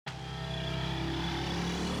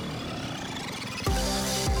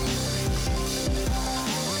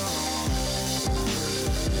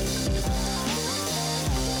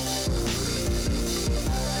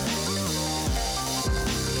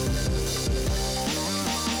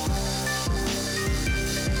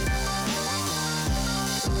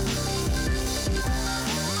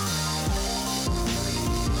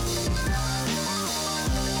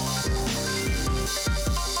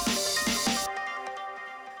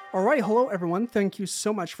All right, hello everyone. Thank you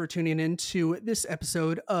so much for tuning in to this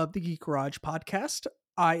episode of the Geek Garage podcast.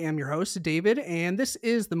 I am your host, David, and this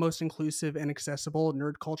is the most inclusive and accessible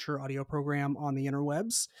nerd culture audio program on the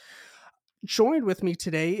interwebs. Joined with me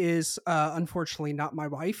today is, unfortunately, not my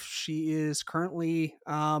wife. She is currently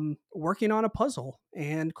working on a puzzle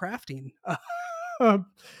and crafting.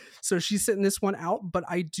 So she's sitting this one out, but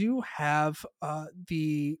I do have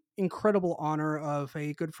the incredible honor of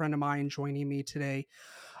a good friend of mine joining me today,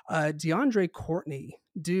 DeAndre Courtney.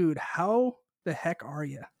 Dude, how the heck are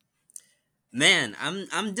you? Man,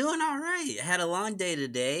 I'm doing all right. I had a long day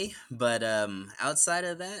today, but outside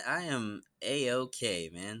of that, I am a-okay,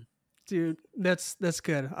 man. Dude, that's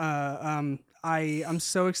good. I'm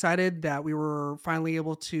so excited that we were finally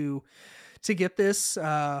able to get this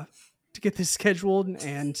scheduled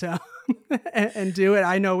and and do it.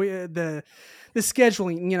 I know the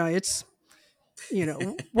scheduling, it's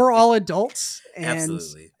we're all adults and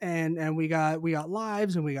Absolutely. we got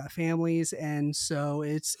lives and we got families, and so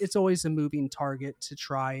it's always a moving target to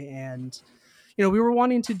try and we were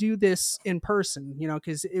wanting to do this in person,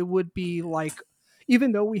 because it would be like,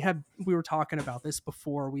 even though we were talking about this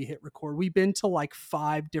before we hit record, we've been to like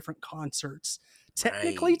five different concerts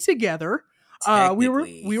technically Right. together. We were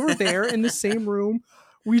Technically. we were there in the same room.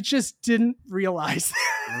 We just didn't realize.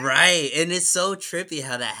 Right. And it's so trippy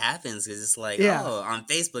how that happens because it's like, Yeah, oh, on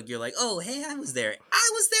Facebook, you're like, oh, hey, I was there. I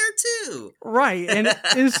was there too. right. And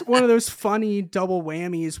it's one of those funny double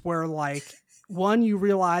whammies where, like, one, you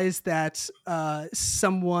realize that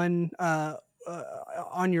someone uh,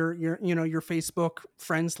 on your Facebook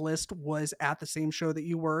friends list was at the same show that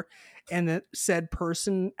you were, and that said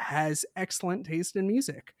person has excellent taste in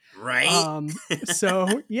music. Right?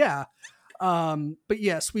 So yeah. But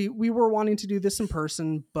yes, we were wanting to do this in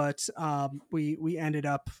person, but we ended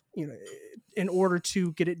up, in order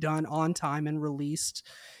to get it done on time and released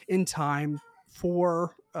in time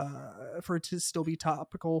for it to still be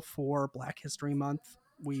topical for Black History Month,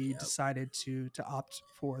 we Yep. decided to opt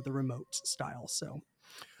for the remote style. So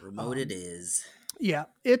Remote it um, is. yeah,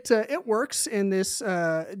 it works in this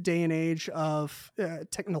day and age of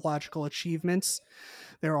technological achievements.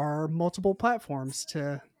 There are multiple platforms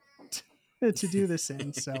to do this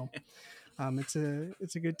in. So it's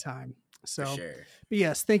a good time. For So, sure. but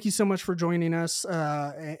yes, thank you so much for joining us.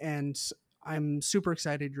 And I'm super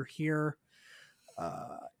excited you're here.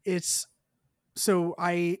 It's so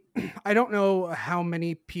I don't know how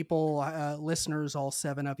many people, listeners, all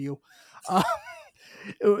seven of you. Uh,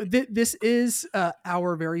 this is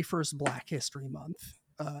our very first Black History Month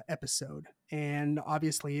episode, and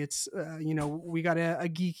obviously it's we got a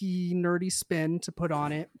geeky nerdy spin to put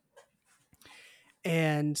on it,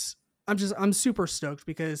 and I'm super stoked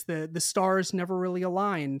because the stars never really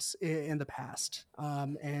aligned in the past,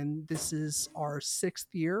 and this is our sixth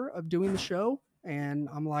year of doing the show, and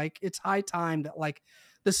I'm like, it's high time that, like,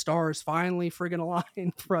 the stars finally friggin'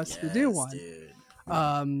 align for us to do Yes, one. dude.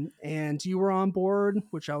 And you were on board,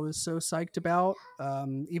 which I was so psyched about,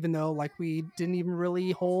 even though, like, we didn't even really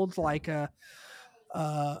hold like an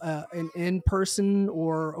in-person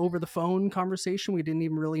or over the phone conversation. We didn't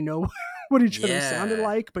even really know what each other sounded Yeah.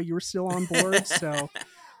 like, but you were still on board. So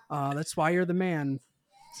that's why you're the man.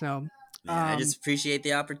 So Man, I um, just appreciate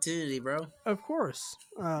the opportunity, bro. of course.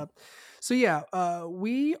 So yeah,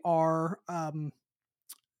 we are.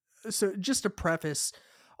 So just a preface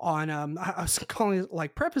on, I was calling it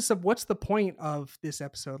like preface of what's the point of this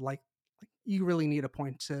episode. Like, you really need a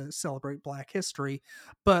point to celebrate Black history.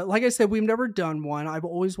 But like I said, we've never done one. I've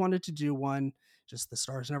always wanted to do one. Just the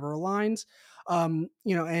stars never aligned.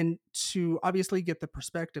 And to obviously get the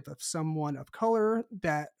perspective of someone of color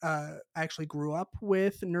that actually grew up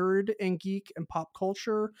with nerd and geek and pop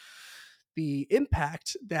culture, the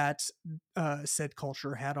impact that said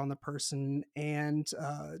culture had on the person, and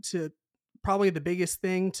to probably the biggest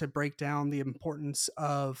thing, to break down the importance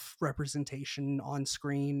of representation on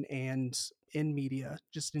screen and in media,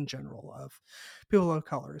 just in general, of people of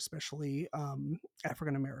color, especially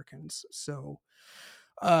African Americans. So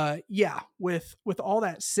yeah, with all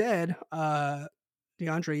that said,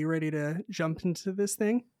 DeAndre, you ready to jump into this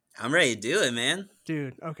thing? I'm ready to do it, man.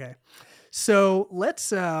 Dude, okay. So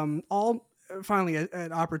let's all finally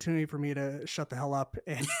an opportunity for me to shut the hell up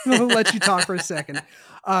and let you talk for a second.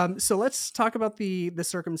 So let's talk about the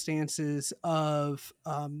circumstances of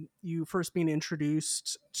you first being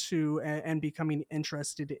introduced to and becoming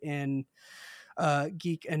interested in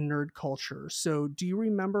geek and nerd culture. So do you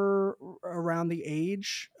remember around the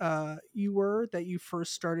age you were that you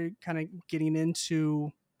first started kind of getting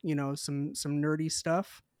into some nerdy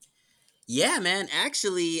stuff? Yeah, man.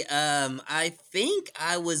 Actually, I think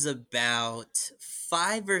I was about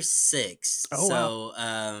 5 or 6. Oh wow.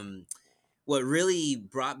 So, what really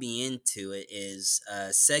brought me into it is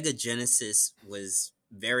Sega Genesis was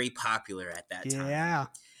very popular at that time. Yeah.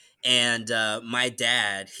 And my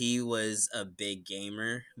dad, he was a big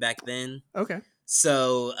gamer back then. Okay.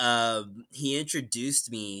 So he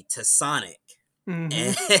introduced me to Sonic.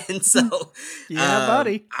 Mm-hmm. And so Yeah,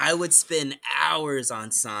 buddy. I would spend hours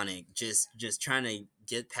on Sonic just trying to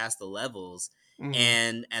get past the levels. Mm-hmm.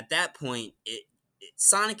 And at that point,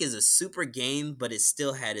 Sonic is a super game, but it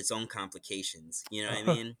still had its own complications. You know what I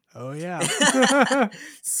Oh, mean? oh yeah.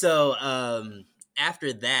 So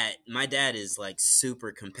after that, my dad is like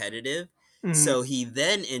super competitive. Mm-hmm. So he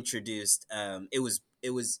then introduced it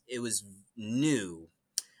was new.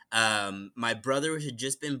 My brother had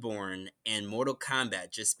just been born and Mortal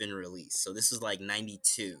Kombat just been released. So this was like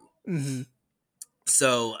 92. Mm-hmm.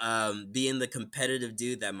 So being the competitive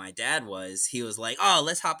dude that my dad was, he was like, oh,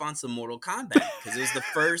 let's hop on some Mortal Kombat, because it was the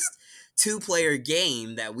first two-player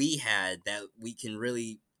game that we had that we can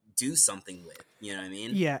really do something with. You know what I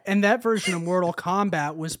mean? Yeah, and that version of Mortal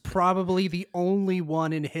Kombat was probably the only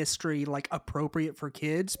one in history like appropriate for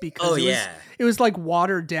kids Oh because it was yeah. it was like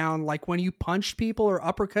watered down. Like when you punched people or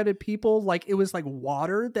uppercutted people, like it was like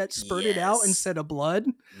water that spurted out Yes. instead of blood.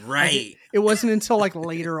 Like Right. it wasn't until like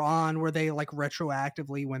later on where they like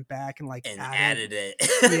retroactively went back and like And added, added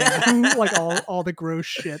it. yeah, like all the gross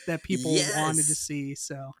shit that people wanted to Yes. see.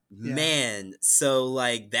 So yeah. Man, so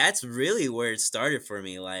like that's really where it started for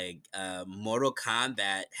me. Like Mortal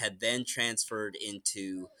Kombat had then transferred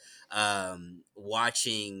into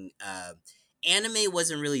watching anime.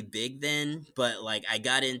 Wasn't really big then, but like I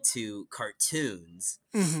got into cartoons.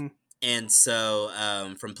 Mm-hmm. And so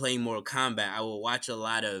from playing Mortal Kombat, I will watch a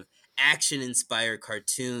lot of action inspired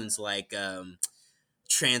cartoons like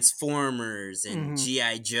Transformers and Mm-hmm.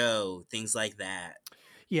 GI Joe, things like that.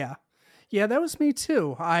 Yeah. Yeah, that was me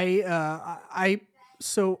too.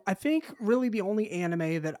 So I think really the only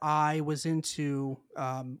anime that I was into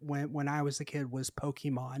when I was a kid was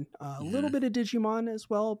Pokemon. A little Hmm. bit of Digimon as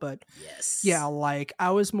well, but yeah, Yes. like I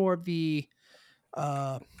was more of the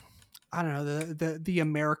uh I don't know, the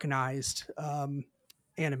Americanized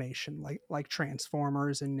animation like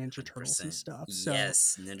Transformers and Ninja Turtles and 100%. stuff.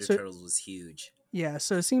 Yes, Ninja So Turtles was huge. yeah,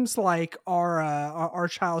 so it seems like our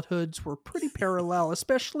childhoods were pretty parallel,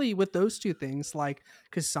 especially with those two things. Like,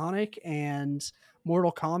 because Sonic and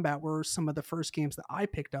Mortal Kombat were some of the first games that I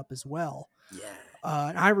picked up as well. Yeah.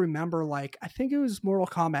 And I remember, like, I think it was Mortal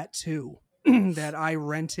Kombat 2 that I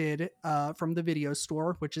rented from the video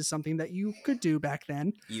store, which is something that you could do back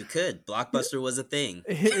then. You could. Blockbuster was a thing.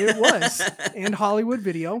 It was, and Hollywood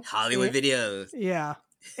Video. Hollywood Videos. Yeah,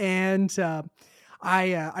 and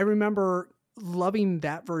I remember loving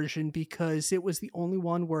that version because it was the only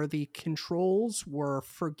one where the controls were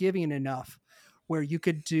forgiving enough where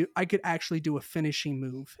I could actually do a finishing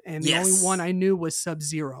move, and the only one Yes. I knew was Sub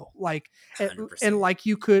Zero. Like, and 100%. like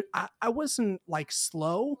you could, I wasn't like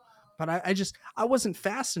slow. But I wasn't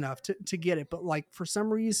fast enough to get it. But like for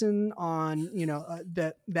some reason on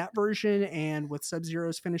that version and with Sub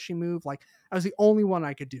Zero's finishing move, like I was the only one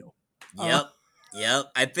I could do. Uh, Yep.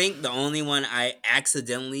 Yep. I think the only one I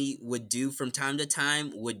accidentally would do from time to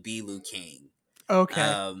time would be Liu Kang. okay.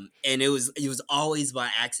 And it was always by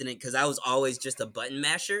accident because I was always just a button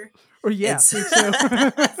masher. Or And yeah, so, me too.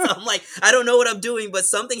 so I'm like, I don't know what I'm doing, but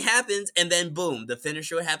something happens, and then boom, the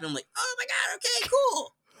finisher would happen. I'm like, oh my god, okay,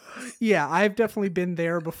 cool. Yeah, I've definitely been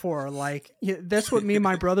there before. Like yeah, that's what me and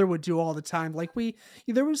my brother would do all the time. Like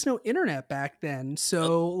there was no internet back then, Yep.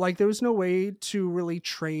 so like there was no way to really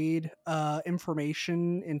trade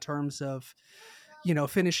information in terms of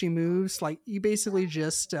finishing moves. Like you basically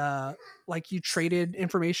just like you traded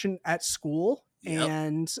information at school Yep.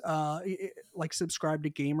 and like subscribe to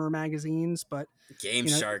gamer magazines, but Game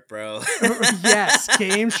you know Shark, bro. yes,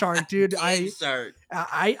 Game Shark, dude. Game Shark.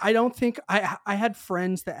 I don't think I had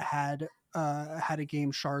friends that had a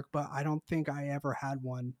Game Shark, but I don't think I ever had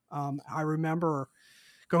one. I remember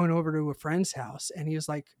going over to a friend's house and he's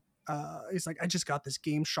like, I just got this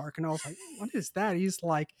Game Shark, and I was like, what is that? He's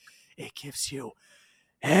like, it gives you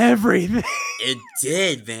everything. It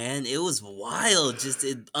did, man. It was wild. Just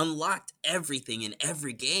it unlocked everything in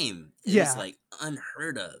every game. It was Yeah. like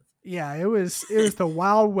unheard of. Yeah, it was the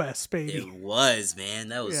Wild West, It baby. was, man.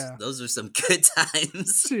 Yeah. Those were some good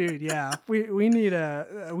times. Dude, yeah. We need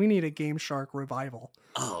a Game Shark revival.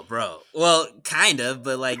 Oh, bro. Well, kind of,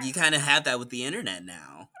 but like you kind of have that with the internet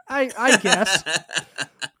now. I guess.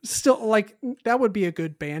 Still, like that would be a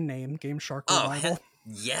good band name, Game Shark Oh, Revival.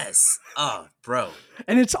 yes. Oh, bro.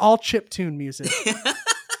 And it's all chip tune music.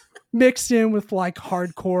 mixed in with like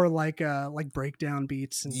hardcore like breakdown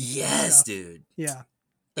beats and Yes, stuff. dude. Yeah,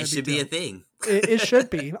 It that'd be should be a dope. thing. It should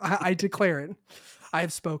be. I declare it. I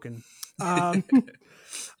have spoken. Um,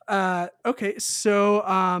 okay, so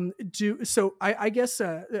I guess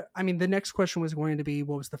I mean the next question was going to be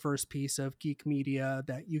what was the first piece of geek media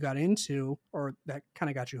that you got into or that kind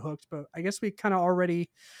of got you hooked, but I guess we kind of already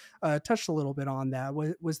touched a little bit on that.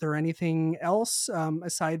 Was there anything else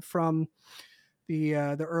aside from the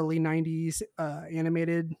early '90s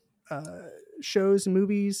animated uh, shows and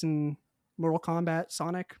movies and Mortal Kombat,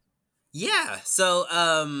 Sonic? Yeah. So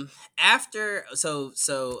after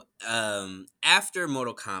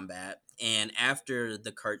Mortal Kombat and after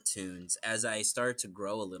the cartoons, as I started to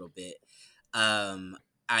grow a little bit, um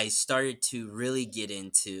I started to really get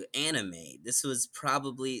into anime. This was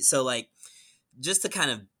probably so like just to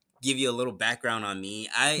kind of give you a little background on me.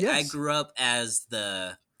 I Yes, grew up as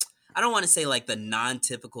the I don't want to say like the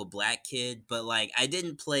non-typical black kid, but like I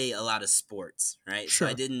didn't play a lot of sports, right? So I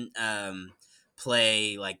sure. didn't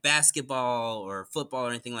play like basketball or football or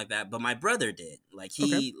anything like that, but my brother did. Like Okay.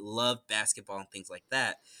 he loved basketball and things like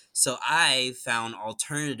that. So I found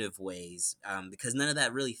alternative ways because none of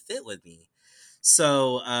that really fit with me.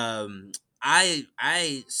 So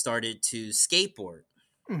I started to skateboard.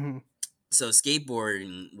 Hmm. So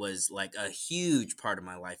skateboarding was like a huge part of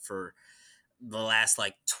my life for the last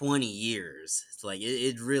like 20 years. It's like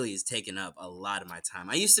it really has taken up a lot of my time.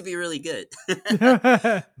 I used to be really good.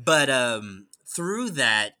 But through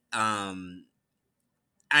that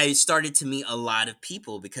I started to meet a lot of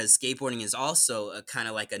people because skateboarding is also a kind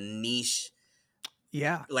of like a niche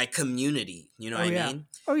Yeah. like community, you know what Oh I yeah. mean?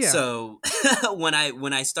 Oh yeah. So when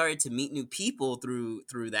I started to meet new people through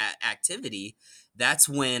that activity, that's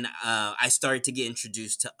when I started to get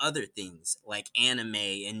introduced to other things like anime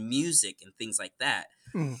and music and things like that.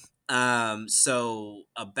 Mm. So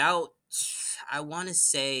about I want to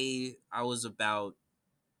say I was about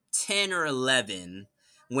 10 or 11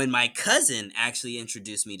 when my cousin actually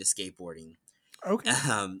introduced me to skateboarding. Okay.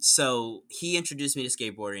 So he introduced me to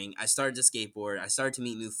skateboarding. I started to skateboard. I started to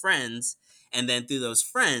meet new friends, and then through those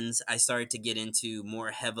friends, I started to get into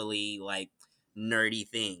more heavily like nerdy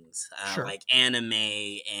things, Sure. like anime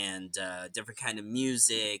and different kind of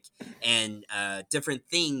music and different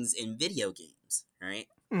things in video games. Right.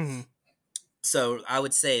 Mm. So I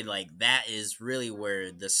would say like that is really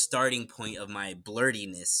where the starting point of my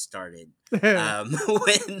blurtiness started.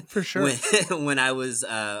 When For when sure. when I was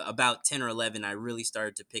about 10 or 11, I really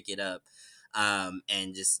started to pick it up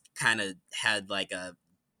and just kind of had like a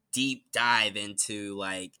deep dive into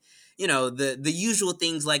like the usual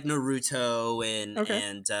things like Naruto Okay.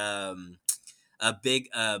 and a big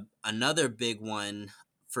another big one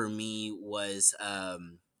for me was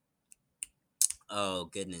oh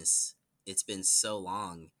goodness, it's been so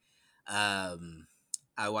long. Um,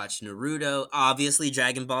 I watched Naruto, obviously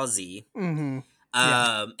Dragon Ball Z. Hmm.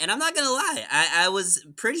 Yeah. And I'm not gonna lie, I was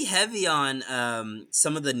pretty heavy on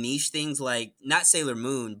some of the niche things, like not Sailor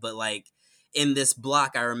Moon, but like in this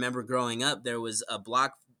block. I remember growing up, there was a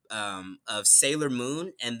block of Sailor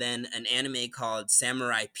Moon, and then an anime called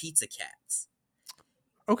Samurai Pizza Cats.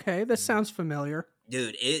 Okay. This sounds familiar.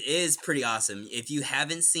 Dude, it is pretty awesome. If you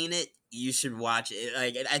haven't seen it, you should watch it.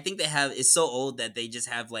 Like I think they have it's so old that they just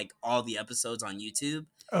have like all the episodes on YouTube.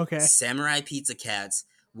 Okay. Samurai Pizza Cats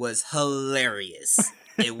was hilarious.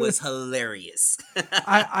 It was hilarious.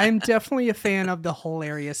 I'm definitely a fan of the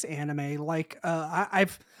hilarious anime. Like,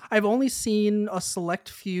 I've only seen a select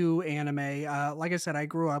few anime. Like I said, I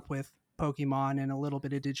grew up with Pokemon and a little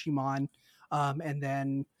bit of Digimon, and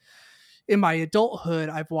then in my adulthood,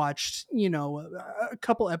 I've watched a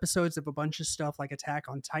couple episodes of a bunch of stuff like Attack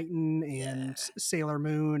on Titan and Yeah. Sailor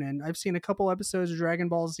Moon, and I've seen a couple episodes of Dragon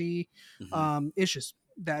Ball Z. Mhm. It's just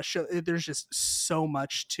that show. There's just so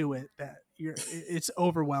much to it that it's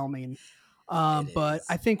overwhelming. It But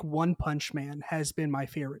I is. think One Punch Man has been my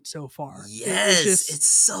favorite so far. It's Yes, just it's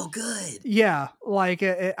so good. yeah, like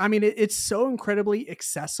I mean, it's so incredibly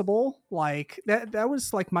accessible. Like that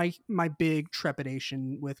was like my big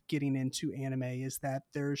trepidation with getting into anime is that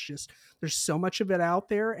there's so much of it out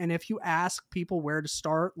there, and if you ask people where to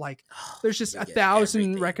start, like Oh, there's just you'll a get thousand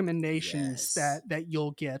everything. recommendations Yes. that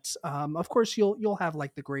you'll get. Of course, you'll have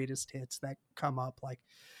like the greatest hits that come up, like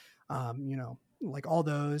like all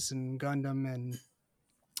those and Gundam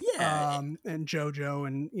Yeah. and JoJo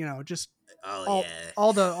and just Oh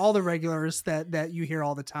all yeah. all the regulars that you hear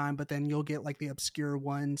all the time, but then you'll get like the obscure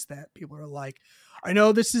ones that people are like, I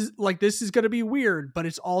know this is gonna be weird, but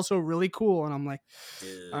it's also really cool, and I'm like, all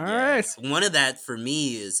Dude, right, yes. One of that for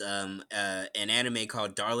me is an anime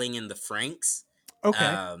called Darling in the Franxx.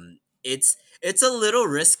 okay, It's It's a little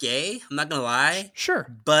risque. I'm not gonna lie, Sure.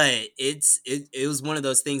 but it was one of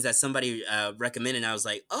those things that somebody recommended. And I was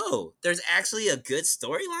like, oh, there's actually a good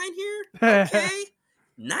storyline here. Okay,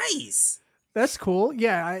 nice. That's cool.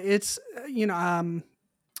 Yeah, it's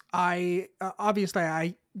I obviously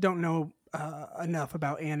I don't know enough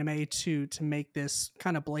about anime to make this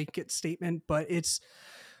kind of blanket statement, but it's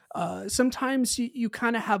sometimes you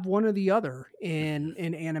kind of have one or the other Hmm.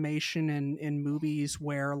 in animation and in movies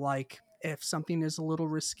where like if something is a little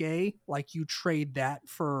risque, like you trade that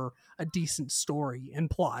for a decent story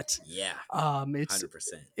and plot. Yeah, It's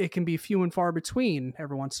 100%. it can be few and far between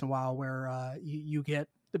every once in a while where you get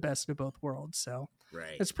the best of both worlds. So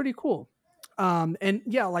Right. it's pretty cool. And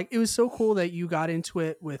yeah, like it was so cool that you got into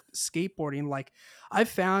it with skateboarding. Like I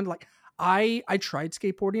found like I tried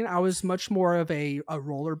skateboarding. I was much more of a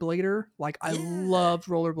rollerblader. Like I Yeah. loved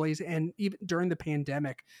rollerblades, and even during the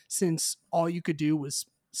pandemic, since all you could do was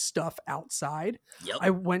stuff outside, Yep. I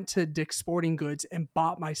went to Dick's Sporting Goods and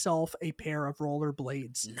bought myself a pair of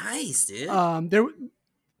rollerblades. Nice, dude. There,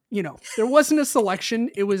 there wasn't a selection.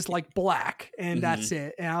 It was like black, and that's Hmm.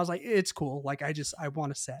 it. And I was like, it's cool. Like I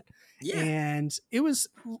want a set, Yeah. and it was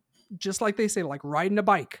just like they say, like riding a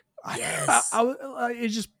bike. Yes. It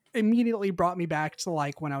just immediately brought me back to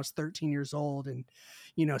like when I was 13 years old and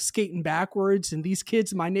skating backwards. And these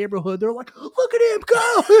kids in my neighborhood, they're like, "Look at him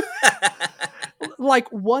go!"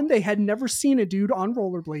 Like one, they had never seen a dude on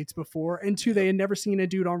rollerblades before, and two, they Yep. had never seen a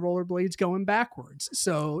dude on rollerblades going backwards.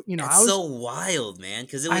 So That's so wild, man,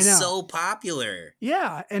 because it I was know. so popular.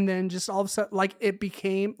 Yeah, and then just all of a sudden, like it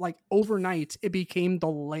became like overnight, it became the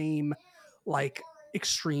lame, like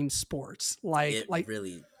extreme sports. It Like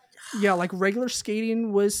really. yeah, like regular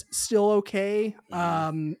skating was still okay.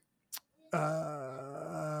 Hmm.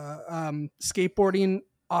 Skateboarding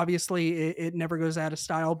obviously it never goes out of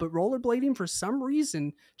style, but rollerblading for some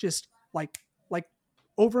reason just like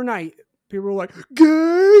overnight, people were like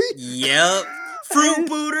gay, Yep. Fruit and,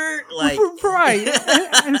 booter, like. right,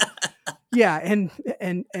 and yeah,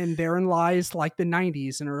 and therein lies like the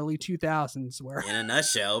 90s and early 2000s where In a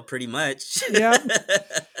nutshell, pretty much. yeah,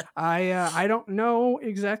 I don't know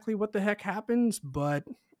exactly what the heck happens, but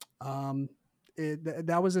um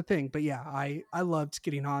that was a thing. But yeah, I loved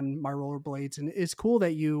getting on my rollerblades, and it's cool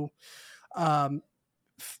that you um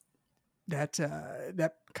that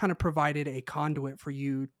kind of provided a conduit for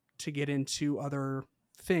you to get into other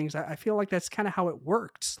things. I feel like that's kind of how it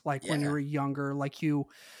worked. Like when you Yeah. were younger, like you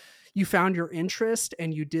found your interest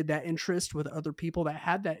and you did that interest with other people that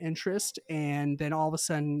had that interest, and then all of a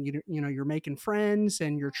sudden you're making friends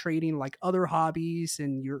and you're trading like other hobbies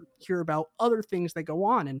and you're hear about other things that go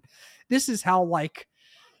on. And this is how like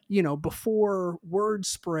before word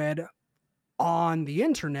spread on the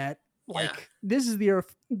internet, Yeah. like this is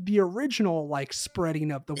the original like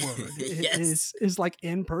spreading of the word Yes. is like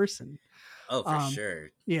in person. Oh, for um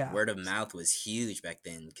sure. yeah. Word of mouth was huge back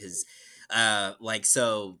then because, like,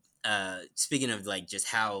 speaking of like just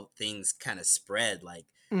how things kind of spread, like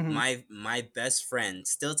Hmm. my best friend,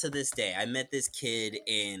 still to this day, I met this kid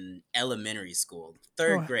in elementary school,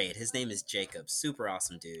 third Oh. grade. His name is Jacob. Super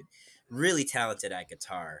awesome dude. Really talented at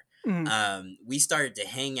guitar. Mhm. We started to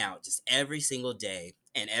hang out just every single day.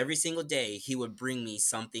 And every single day, he would bring me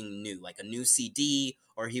something new, like a new CD,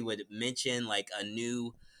 or he would mention like a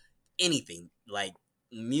new anything like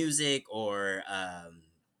music or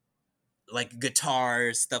like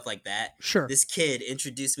guitars, stuff like that. Sure. This kid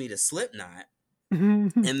introduced me to Slipknot,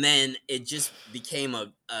 and then it just became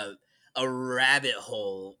a rabbit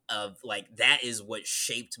hole of like that is what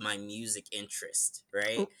shaped my music interest,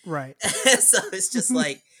 right? Right. So it's just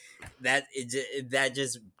like that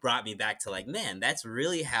just brought me back to like, man, that's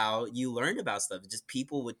really how you learned about stuff. Just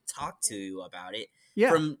people would talk to you about it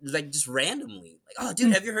Yeah. from like just randomly, like, oh dude,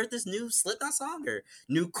 Mm. have you heard this new Slipknot song or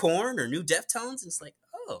new Corn or new Deftones? And it's like,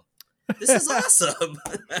 oh, this is awesome.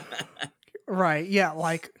 Right. Yeah.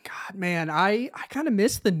 Like, God, man, I kind of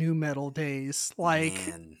miss the new metal days. Like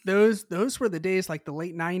Man. those were the days, like the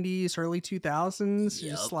late '90s, early 2000s.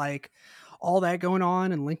 Just Yep. like all that going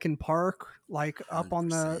on in Lincoln Park, like up on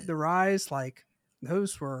the 100%. rise. Like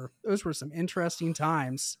those were some interesting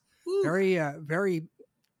times. Woo. Very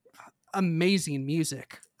amazing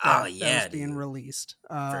music Oh that was yeah, being dude, released.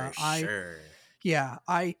 for I sure. Yeah,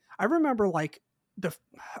 I remember the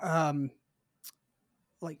um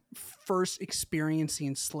like first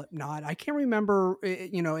experiencing Slipknot. I can't remember,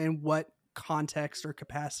 in what context or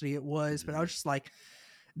capacity it was, but I Mhm. was just like,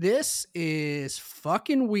 this is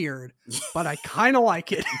fucking weird, but I kind of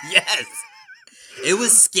like it. Yes, it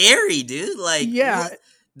was scary, dude. Like Yeah, what?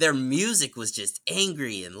 their music was just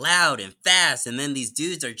angry and loud and fast, and then these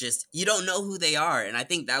dudes are just, you don't know who they are, and I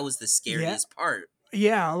think that was the Yeah. scariest part.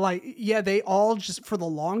 Yeah, like yeah, they all just for the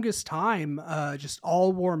longest time just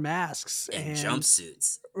all wore masks And and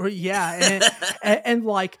jumpsuits. yeah, and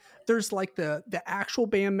like there's like the actual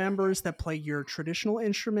band members that play your traditional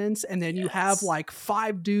instruments and then you have Yes. like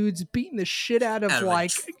five dudes beating the shit out of Out of out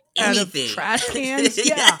of anything. trash cans.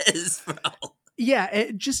 Yeah. Yes, bro. Yeah,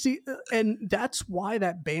 and that's why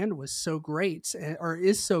that band was so great or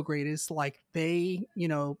is so great is like they, you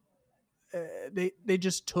know, they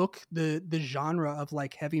just took the genre of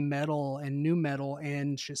like heavy metal and new metal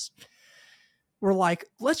and just were like,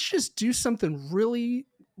 let's just do something really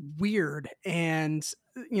weird and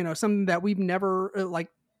you know something that we've never like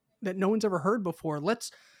that no one's ever heard before.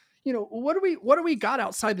 Let's you know what do we got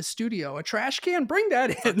outside the studio? A trash can? Bring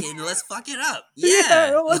that in. Fucking, let's fuck it up.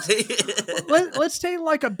 Yeah. Yeah, let's take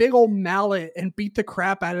like a big old mallet and beat the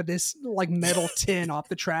crap out of this like metal tin off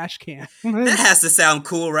the trash can. That has to sound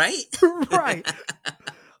cool, right? Right.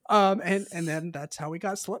 And then that's how we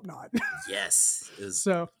got Slipknot. Yes. It was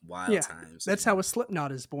So wild yeah, times. that's Man. how a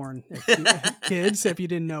Slipknot is born, kids. If you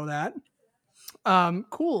didn't know that.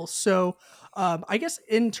 Cool. So I guess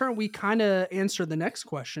in turn we kind of answered the next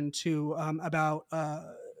question too about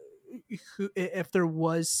if there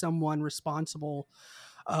was someone responsible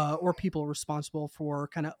or people responsible for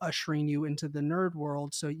kind of ushering you into the nerd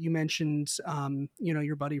world. So you mentioned, you know,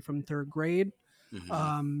 your buddy from third grade,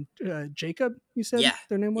 Mhm. Jacob. You said Yeah.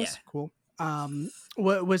 their name Yeah. was cool.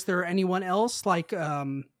 Was there anyone else like?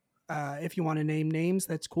 If you want to name names,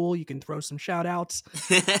 that's cool. You can throw some shout outs.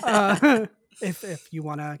 If you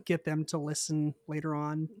want to get them to listen later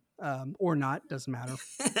on or not, doesn't matter.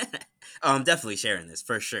 Oh, I'm definitely sharing this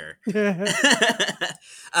for sure.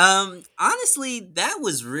 Honestly, that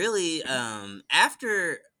was really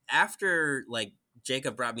after like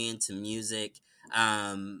Jacob brought me into music.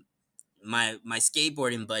 Um, my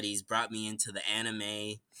skateboarding buddies brought me into the anime,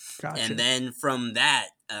 and Gotcha. then from that,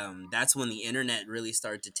 that's when the internet really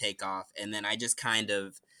started to take off, and then I just kind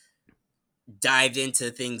of dived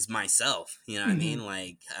into things myself. You know what I Hmm. mean?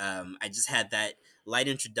 Like, I just had that light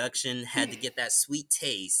introduction, had to get that sweet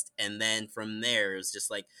taste, and then from there it was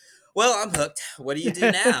just like, well, I'm hooked. What do you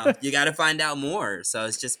do now? You got to find out more. So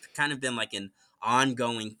it's just kind of been like an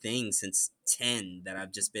ongoing thing since 10 that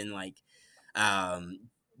I've just been like, um,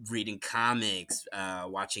 reading comics,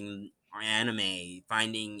 watching anime,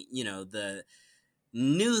 finding, you know, the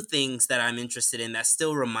new things that I'm interested in that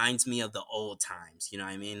still reminds me of the old times. You know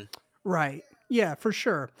what I mean? Right. Yeah, for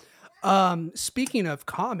sure. Speaking of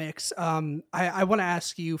comics, I want to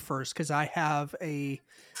ask you first because I have an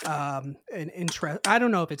interest. I don't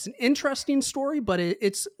know if it's an interesting story, but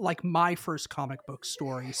it's like my first comic book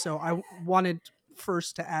story. So I wanted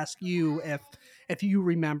first to ask you if you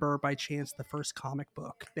remember by chance the first comic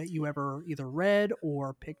book that you ever either read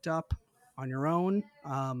or picked up on your own.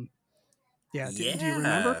 Yeah, do you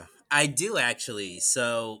remember? Yeah, I do actually.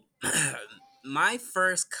 So, my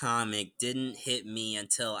first comic didn't hit me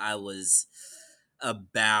until I was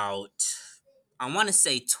about, I want to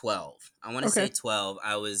say 12. I want to say Okay. 12.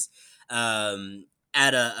 I was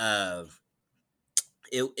at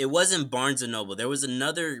it wasn't Barnes and Noble. There was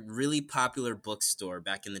another really popular bookstore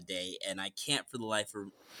back in the day, and I can't for the life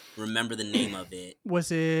remember the name of it.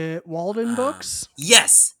 Was it Walden Books?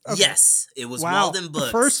 Yes, Okay. yes, it was Wow, Walden the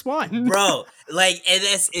Books, first one. bro. Like, and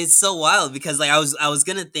it's so wild because like I was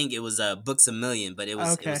gonna think it was Books a Million, but it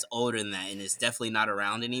Okay. was older than that, and it's definitely not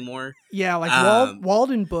around anymore. Yeah, like Um,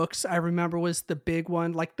 Walden Books, I remember was the big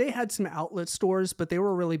one. Like they had some outlet stores, but they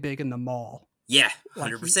were really big in the mall. yeah,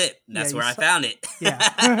 Like 100%. yeah, That's you where I saw, found it. yeah.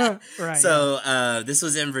 Right, yeah. So this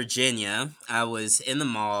was in Virginia. I was in the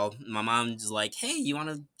mall. My mom was like, "Hey, you want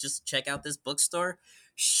to just check out this bookstore?"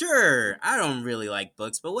 Sure. I don't really like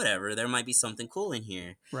books, but whatever. There might be something cool in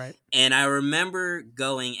here. Right. And I remember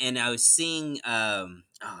going and I was seeing oh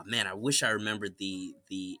man, I wish I remembered the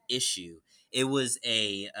issue. It was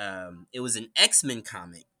an X-Men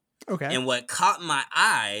comic. Okay. And what caught my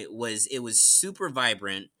eye was it was super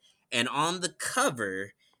vibrant, and on the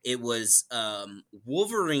cover it was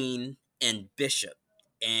Wolverine and Bishop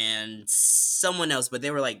and someone else, but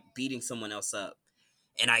they were like beating someone else up.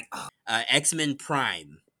 And X-Men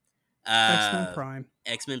Prime. X-Men Uh Prime.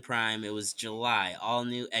 X-Men Prime. It was July, all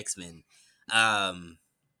new X-Men. Um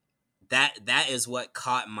that is what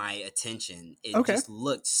caught my attention. It Okay. just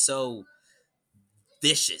looked so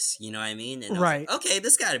vicious, you know what I mean? And I was like, Right. okay,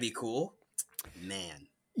 this got to be cool, man.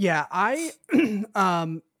 Yeah, I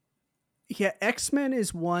um yeah, X-Men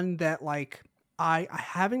is one that like I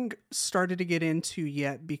haven't started to get into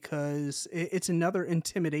yet because it's another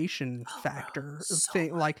intimidation Oh, bro, factor so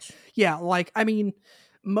thing. Like, much. yeah, like I mean,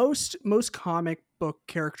 most comic book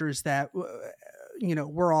characters that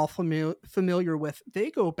we're all familiar with, they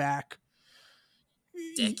go back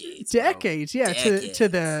Decades, bro. decades, yeah, Decades. to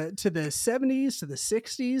the 70s, to the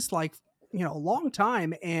 60s, like a long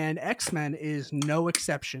time, and X-Men is no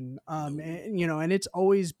exception. No. And it's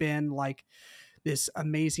always been like this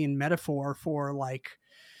amazing metaphor for like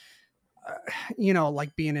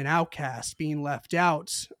like being an outcast, being left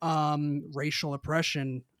out, racial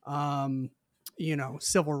oppression,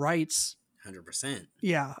 civil rights. 100%.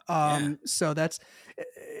 Yeah. Yeah. So that's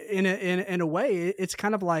in a way, it's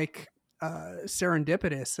kind of like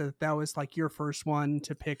serendipitous that was like your first one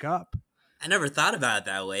to pick up. I never thought about it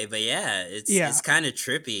that way, but yeah, Yeah. it's kind of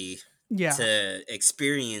trippy Yeah. to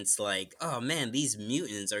experience like, oh man, these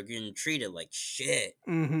mutants are getting treated like shit.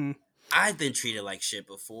 Hmm. I've been treated like shit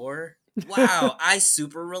before. Wow, I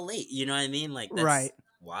super relate. You know what I mean? Like Right.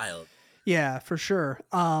 that's wild. Yeah, for sure.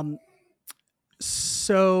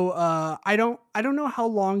 So I don't know how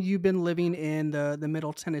long you've been living in the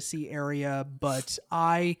Middle Tennessee area, but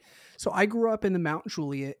I grew up in the Mount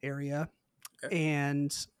Juliet area, Okay.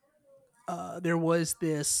 and there was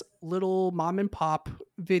this little mom and pop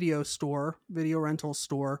video rental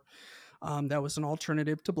store, that was an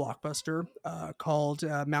alternative to Blockbuster, called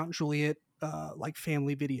Mount Juliet, like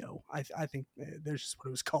Family Video. I think there's just what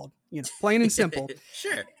it was called, plain and simple.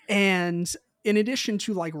 Sure. And in addition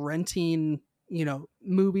to like renting,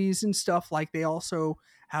 movies and stuff, like they also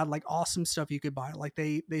had like awesome stuff you could buy. Like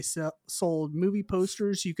sold movie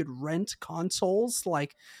posters. You could rent consoles.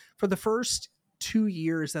 Like for the first 2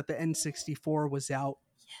 years that the N64 was out,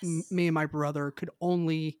 Yes. me and my brother could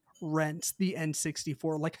only rent the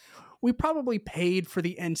N64. Like we probably paid for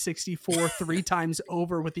the N64 three times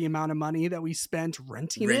over with the amount of money that we spent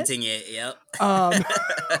renting it. Renting it. Yep. Um,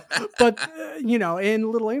 but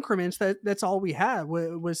in little increments, that's all we had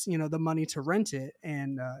was the money to rent it,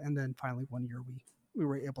 and then finally one year we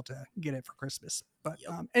were able to get it for Christmas. But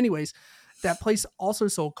Yep. anyways, that place also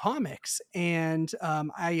sold comics, and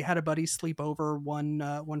I had a buddy sleep over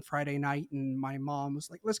one Friday night, and my mom was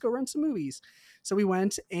like, "Let's go rent some movies." So we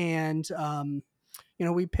went, and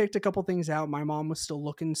we picked a couple things out. My mom was still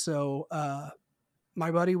looking, so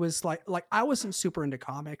my buddy was like I wasn't super into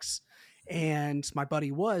comics, and my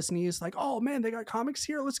buddy was, and he was like, "Oh man, they got comics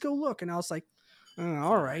here. Let's go look." And I was like, all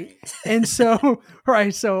All right. right. And so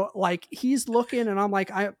right, so like he's looking, and I'm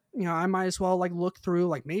like, I might as well like look through,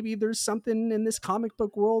 like maybe there's something in this comic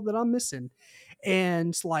book world that I'm missing.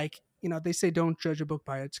 And like, they say don't judge a book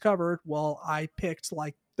by its cover. Well, I picked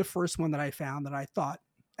like the first one that I found that I thought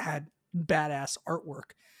had badass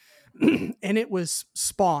artwork. And it was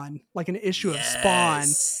Spawn, like an issue of Spawn.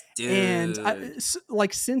 Yes, And dude.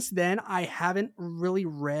 like since then, I haven't really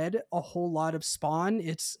read a whole lot of Spawn.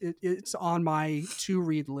 It's on my to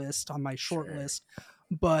read list, on my short Sure. list,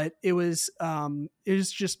 but it was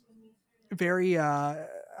just very I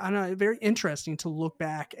don't know, very interesting to look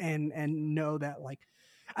back and know that like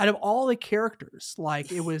out of all the characters, like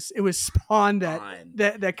it was Spawn that On.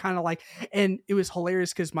 that kind of like, and it was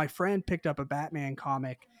hilarious because my friend picked up a Batman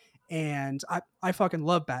comic, and I fucking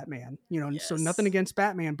love Batman, so nothing Yes. against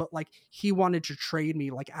Batman, but like he wanted to trade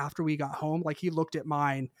me like after we got home. Like he looked at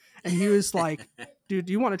mine, and he was like, dude,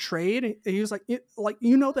 do you want to trade? And he was like, like,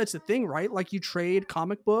 that's the thing, right? Like you trade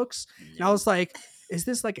comic books. And I Nope. was like, is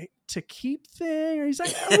this like a to keep thing? Or he's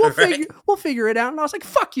like, we'll Right. figure it out. And I was like,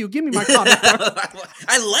 fuck you, give me my comic book.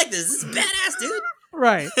 I like this. This is badass, dude.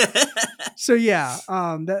 Right. So yeah,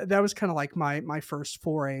 that was kind of like my first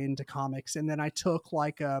foray into comics, and then I took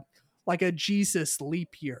like a Jesus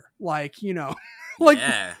leap year, like like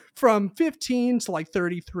Yeah, from 15 to like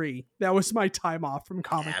 33. That was my time off from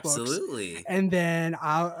comic books, absolutely. and then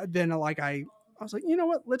I was like, you know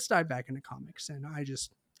what, let's dive back into comics, and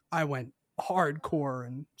I went hardcore,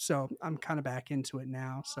 and so I'm kind of back into it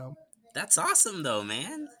now. So That's awesome, though,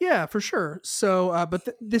 man. yeah, for sure. So, but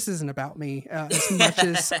this isn't about me, as much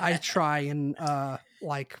as I try and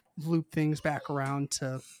like loop things back around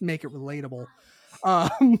to make it relatable.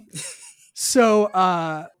 Um, so,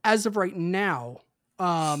 as of right now,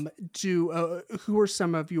 do who are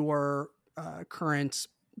some of your current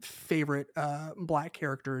favorite black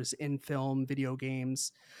characters in film, video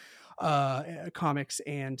games, comics,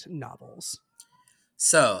 and novels?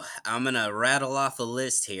 So I'm gonna rattle off a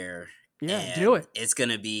list here, Yeah, do and it. it's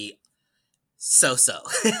gonna be so.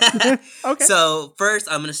 Okay. So first,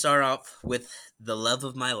 I'm gonna start off with the love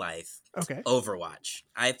of my life, Okay. Overwatch.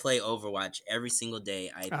 I play Overwatch every single day.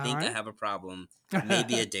 I All think I right. have a problem,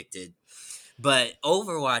 maybe addicted. But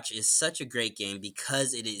Overwatch is such a great game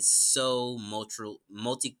because it is so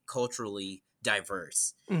multiculturally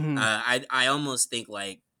diverse. Hmm. I almost think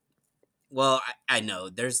like, well, I know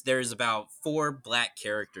there's about 4 black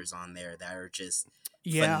characters on there that are just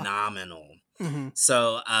Yeah. phenomenal. Hmm.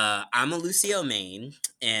 So I'm a Lucio main,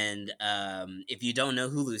 and if you don't know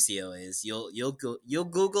who Lucio is, you'll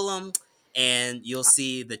Google him, and you'll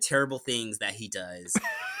see the terrible things that he does.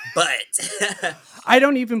 But I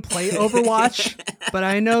don't even play Overwatch, but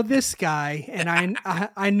I know this guy, and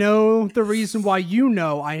I know the reason why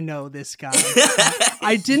I know this guy.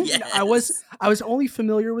 I didn't. Yes, I was only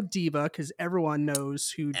familiar with Diva because everyone knows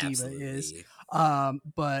who Diva is. absolutely,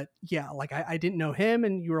 But yeah, like I didn't know him,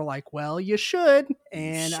 and you were like, "Well, you should," you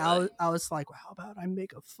and should. I was like, well, "How about I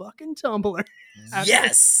make a fucking Tumblr?" After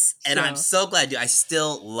Yes, and I'm so so glad you. I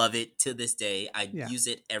still love it to this day. I yeah, use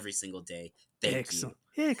it every single day. Thank you.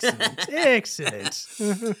 excellent, excellent,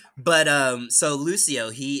 excellent. But so Lucio,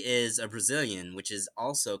 he is a Brazilian, which is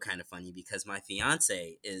also kind of funny because my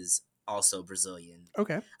fiance is also Brazilian.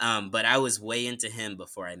 Okay, But I was way into him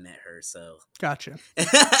before I met her, so gotcha.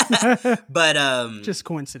 but Just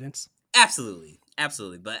coincidence. absolutely,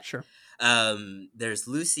 absolutely. But Sure. there's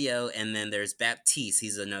Lucio, and then there's Baptiste.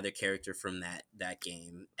 He's another character from that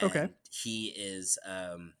game, Okay. and he is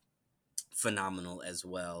phenomenal as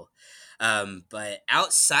well. But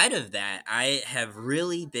outside of that, I have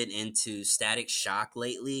really been into Static Shock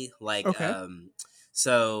lately. Like, Okay.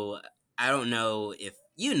 so I don't know if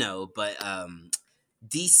you know, but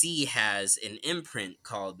DC has an imprint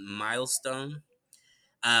called Milestone.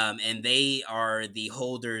 And they are the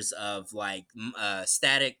holders of like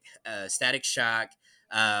Static Shock,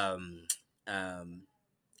 um, um,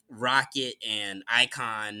 Rocket, and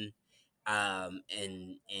Icon, and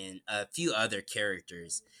a few other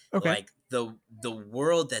characters. Okay. Like the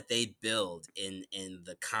world that they build in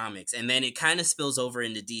the comics, and then it kind of spills over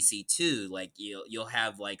into DC too. Like you'll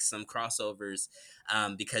have like some crossovers,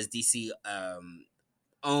 because DC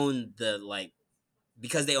own the like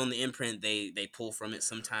because they own the imprint, they pull from it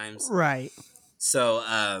sometimes. Right. So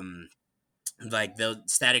like the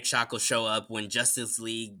Static Shock will show up when Justice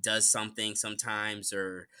League does something sometimes,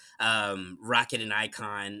 or Rocket and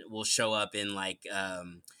Icon will show up in like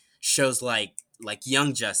shows like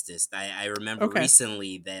Young Justice. I remember Okay.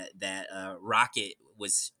 recently that Rocket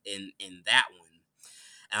was in that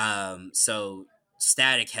one. So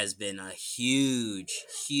Static has been a huge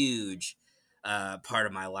part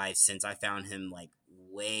of my life since I found him like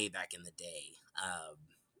way back in the day.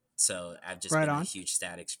 So I've just Right been a on. huge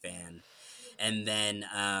Static fan. And then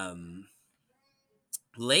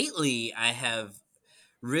lately, I have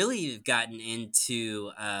really gotten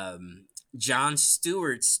into John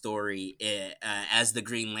Stewart's story as the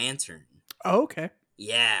Green Lantern. Oh, okay.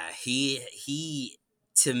 Yeah, he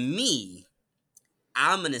to me,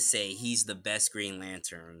 I'm gonna say he's the best Green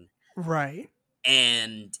Lantern, Right.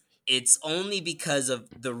 and it's only because of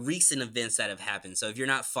the recent events that have happened. So if you're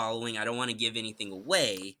not following, I don't want to give anything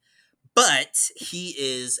away, but he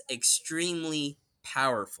is extremely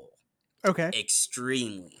powerful. Okay.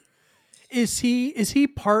 Extremely. Is he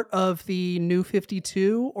part of the new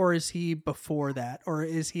 52 or is he before that or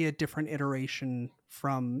is he a different iteration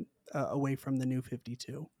from away from the new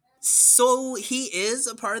 52? So he is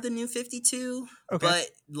a part of the new 52, Okay. but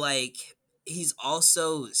like he's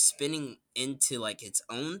also spinning into like its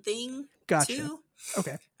own thing Gotcha. too.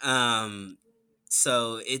 Okay. Um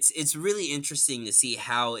so it's really interesting to see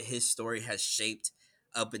how his story has shaped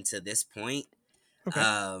up until this point. Okay.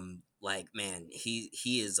 Like man, he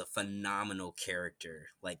is a phenomenal character,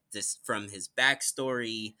 like this from his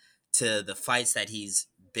backstory to the fights that he's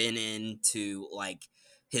been in to like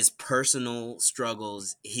his personal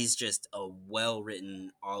struggles. He's just a well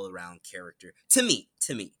written all around character to me.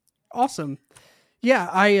 Awesome. Yeah,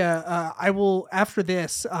 I will after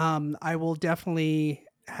this I will definitely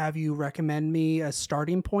have you recommend me a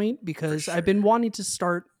starting point For because I've been sure. wanting to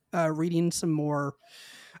start reading some more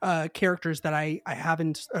characters that I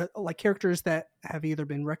haven't like characters that have either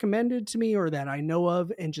been recommended to me or that I know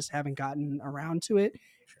of and just haven't gotten around to it.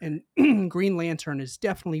 Sure. And Green Lantern is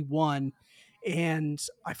definitely one. And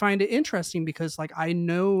I find it interesting because like I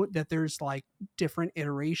know that there's like different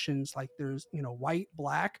iterations, like there's white,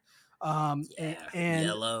 black, Yeah, and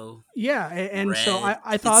yellow, yeah, and so red.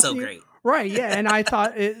 I It's thought so great. right, yeah, and I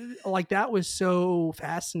thought it like that was so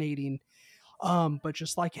fascinating, but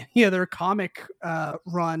just like any other comic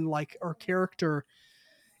run like or character,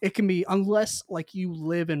 it can be unless like you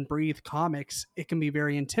live and breathe comics, it can be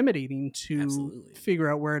very intimidating to Absolutely. figure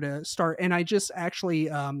out where to start. And I just actually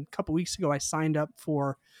a couple weeks ago I signed up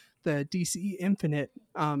for the DC Infinite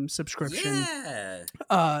subscription.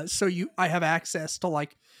 Yeah, So I have access to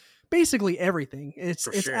like basically everything. for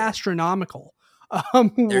It's sure. astronomical.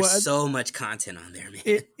 There's What so much content on there, man.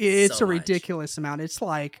 it's So a much. ridiculous amount. It's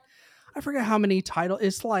like I forget how many title.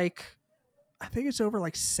 It's like I think it's over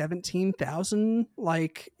like 17,000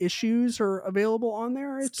 like issues are available on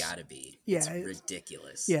there. It's It's gotta be. yeah, It's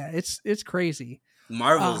ridiculous. it's crazy. Uh,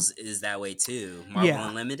 Marvel's is that way too. Marvel yeah.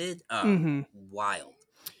 Unlimited, hmm wild.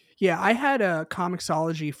 Yeah, I had a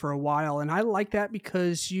Comixology for a while, and I like that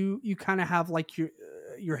because you kind of have like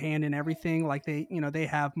your hand in everything. Like they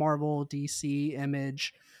have Marvel, DC,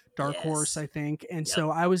 Image, Dark Horse, Yes. I think, and Yep.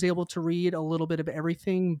 so I was able to read a little bit of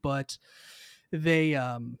everything. But they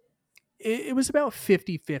it was about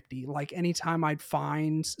 50-50. Like anytime I'd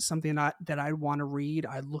find something that I'd want to read,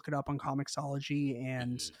 I'd look it up on Comixology,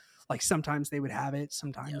 and Hmm. like sometimes they would have it, Yep.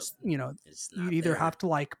 sometimes It's you'd not either there. have to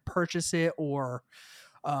like purchase it, or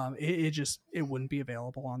it just it wouldn't be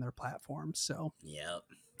available on their platform. So Yep.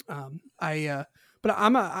 I but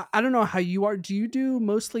I don't know how you are. Do you do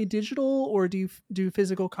mostly digital, or do you do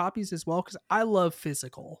physical copies as well? Because I love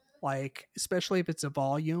physical, like especially if it's a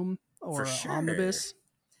volume For or a sure. omnibus.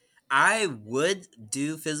 I would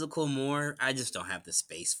do physical more. I just don't have the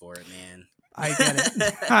space for it, man. I get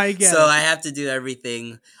it. I get So it. I have to do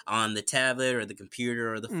everything on the tablet or the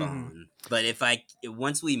computer or the Hmm. phone. But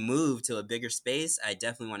once we move to a bigger space, I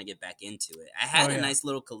definitely want to get back into it. I Oh had a yeah. nice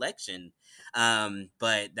little collection,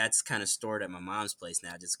 but that's kind of stored at my mom's place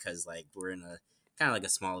now, just because like we're in a kind of like a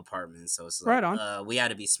small apartment, so it's like Right on. we got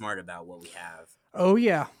to be smart about what we have. Oh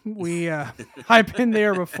yeah. We I've been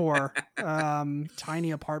there before.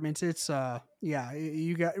 Tiny apartments. It's yeah,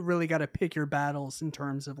 you really got to pick your battles in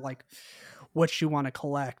terms of like what you want to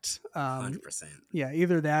collect. 100%. Yeah,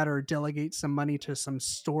 either that or delegate some money to some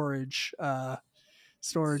storage Yeah.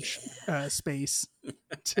 space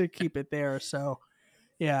to keep it there. So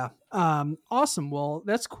yeah, awesome. Well,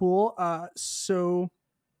 that's cool.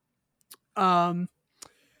 Um,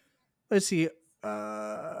 let's see.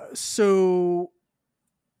 So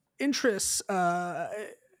interests.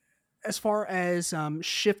 As far as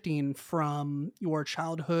shifting from your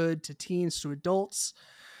childhood to teens to adults,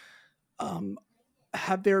 um,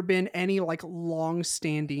 have there been any like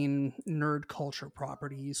long-standing nerd culture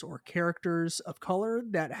properties or characters of color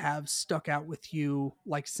that have stuck out with you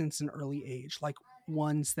like since an early age, like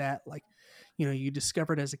ones that like you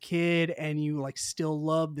discovered as a kid and you like still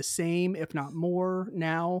love the same if not more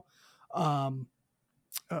now? um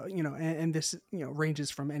and this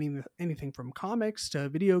ranges from anything from comics to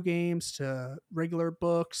video games to regular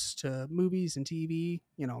books to movies and TV,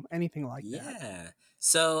 anything like that. Yeah.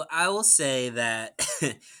 So I will say that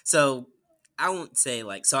so I won't say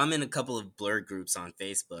like so I'm in a couple of blur groups on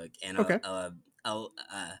Facebook, and Okay.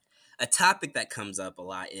 a topic that comes up a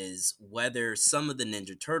lot is whether some of the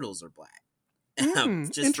Ninja Turtles are black.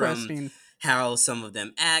 Just from Interesting. how some of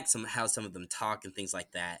them act, how some of them talk and things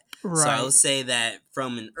like that. So I will Right. say that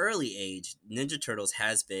from an early age, Ninja Turtles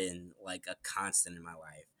has been like a constant in my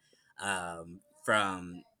life.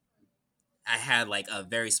 From I had like a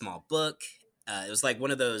very small book. It was like one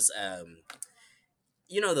of those,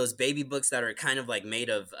 those baby books that are kind of like made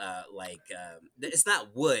of, it's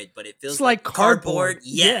not wood, but it It's feels like like cardboard. cardboard.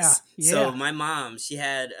 Yeah. Yes. So Yeah. my mom, she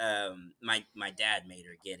had, my dad made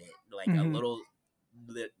her get it, like a Hmm. little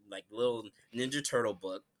Ninja Turtle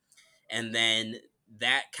book, and then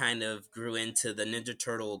that kind of grew into the Ninja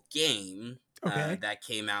Turtle game Okay. that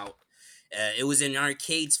came out. It was in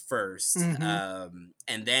arcades first, Hmm.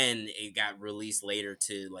 and then it got released later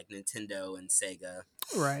to like Nintendo and Sega.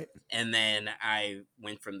 Right. And then I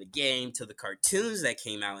went from the game to the cartoons that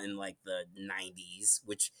came out in like the 90s,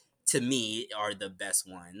 which to me are the best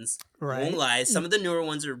ones. Won't Right. lie, some of the newer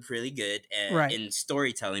ones are pretty good Right. in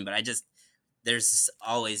storytelling, but there's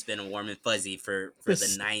always been a warm and fuzzy for the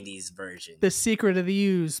This 90s version. the secret of the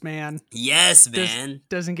use, man. Yes, Does man.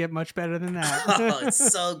 doesn't get much better than Oh, it's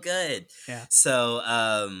that. so good. Yeah. So,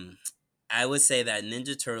 I would say that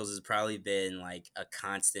Ninja Turtles has probably been like a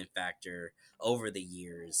constant factor over the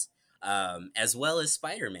years, as well as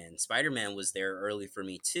Spider Man. Spider Man was there early for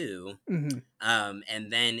me too, Hmm.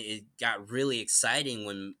 and then it got really exciting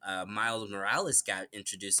when Miles Morales got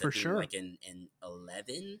introduced. I For think sure. like in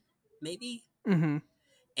 11, maybe. Hmm.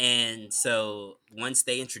 And so once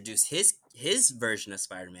they introduced his version of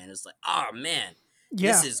Spider Man, it was like, oh man,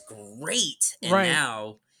 this Yeah. is great. And Right.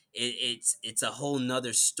 now it's a whole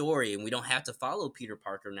nother story, and we don't have to follow Peter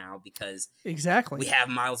Parker now because we Exactly. have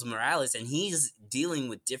Miles Morales, and he's dealing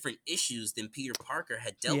with different issues than Peter Parker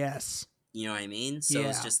had dealt with. Yes. You know what I mean? So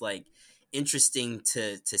it's Yeah. just like interesting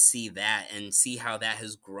to see that and see how that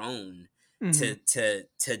has grown Mhm. to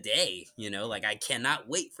today. Like I cannot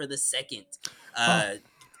wait for the second.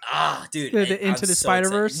 Oh, Dude, the I'm Into the so excited.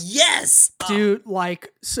 Spider-Verse? Yes, Dude,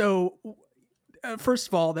 like, so, first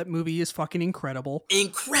of all, that movie is fucking incredible.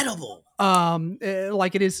 incredible.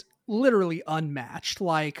 Like, it is literally unmatched.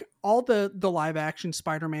 Like, all the live action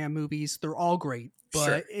Spider-Man movies, they're all great, Sure,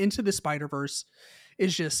 but Into the Spider-Verse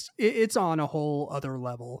is just it's on a whole other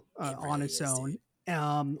level it on really its is, own.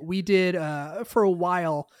 dude. We did for a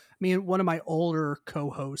while. I mean, one of my older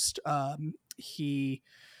co-hosts, he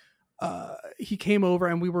came over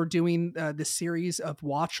and we were doing this series of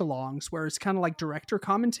watch-alongs where it's kind of like director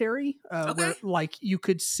commentary, Okay. where like you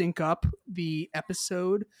could sync up the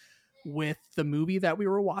episode with the movie that we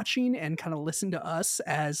were watching and kind of listen to us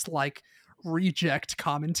as like reject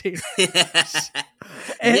commentators.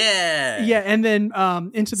 And Yeah. yeah, and then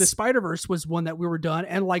Into the Spider-Verse was one that we were done,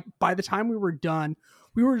 and like by the time we were done,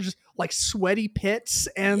 we were just like sweaty pits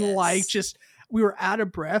and like Yes. just we were out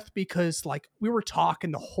of breath because like we were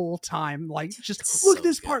talking the whole time, like just It's look at so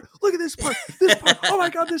this good. part, look at this part, oh my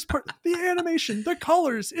god, this part, the animation, the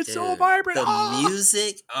colors, it's so Dude, vibrant. the Ah,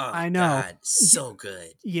 music, oh I know. god, so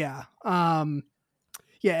good. Yeah.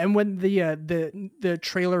 Yeah, and when the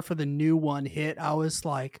trailer for the new one hit, I was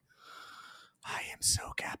like, I am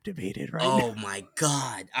so captivated right now. Oh my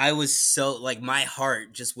god. I was so like my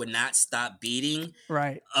heart just would not stop beating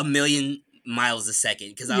Right. a million miles a second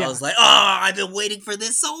because I Yeah. was like, "Oh, I've been waiting for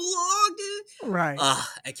this so long, dude." Right. Oh,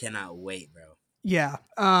 I cannot wait, bro. Yeah.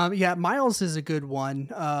 Yeah, Miles is a good one.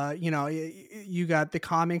 You got the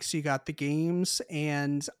comics, you got the games,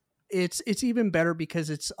 and it's even better because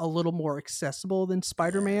it's a little more accessible than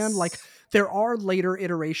Spider-Man. Like Yes. there are later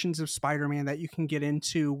iterations of Spider-Man that you can get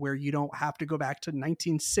into where you don't have to go back to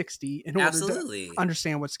 1960 in order to Absolutely.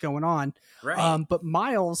 understand what's going on. Right. But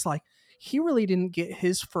Miles, like he really didn't get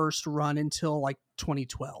his first run until like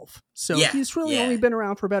 2012. So Yeah. he's really only Yeah. been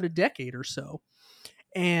around for about a decade or so,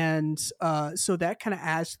 and so that kind of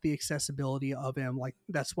adds to the accessibility of him. Like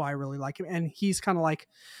that's why I really like him, and he's kind of like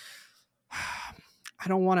I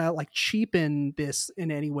don't want to like cheapen this in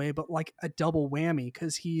any way, but like a double whammy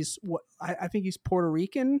because he's what I think he's Puerto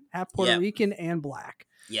Rican, half Puerto Yep. Rican and black.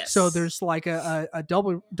 So Yes. there's like a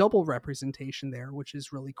double representation there, which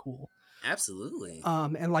is really cool. Absolutely.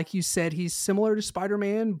 And like you said, he's similar to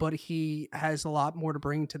Spider-Man, but he has a lot more to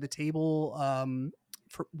bring to the table,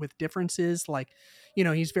 with differences. Like,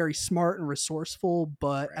 he's very smart and resourceful,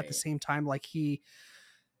 but at the Right. same time, like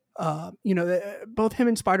both him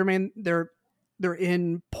and Spider-Man, they're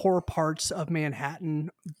in poor parts of Manhattan,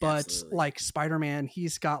 but Absolutely. like Spider-Man,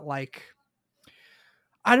 he's got like,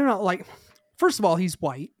 I don't know, like, first of all, he's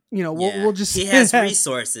white. Yeah. We'll just He say has that.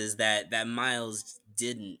 resources that Miles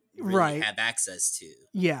didn't really Right. have access to.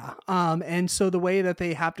 Yeah. And so the way that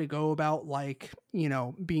they have to go about like,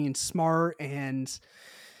 being smart and,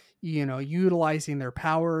 utilizing their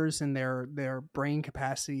powers and their brain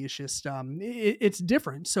capacity is just it's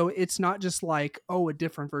different. So it's not just like, oh, a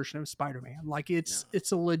different version of Spider-Man. Like No.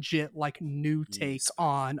 it's a legit like new New take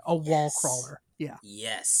Spider-Man. on a wall Yes. crawler. Yeah.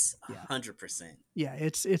 Yes. Yeah. 100%. Yeah,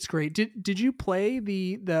 it's great. Did you play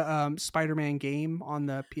the Spider-Man game on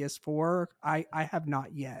the PS4? I have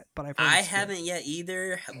not yet, but I've heard I it's good. haven't yet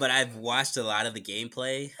either, but I've watched a lot of the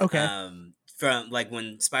gameplay. Okay. From like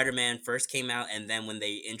when Spider-Man first came out, and then when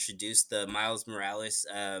they introduced the Miles Morales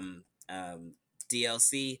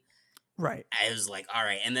DLC, Right. I was like, all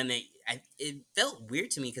right. And then it felt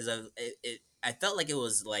weird to me because I felt like it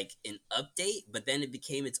was like an update, but then it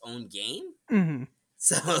became its own game. Mhm.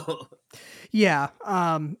 So Yeah.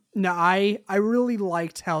 No, I really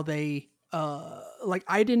liked how they like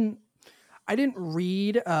I didn't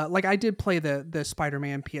read like I did play the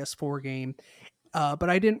Spider-Man PS4 game, but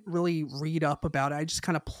I didn't really read up about it. I just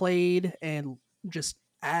kind of played and just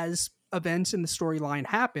as events in the storyline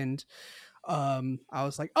happened, I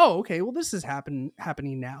was like, "Oh, okay, well this is happening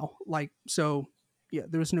now." Like so yeah,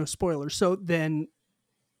 there was no spoilers. So then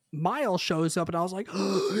Miles shows up and I was like,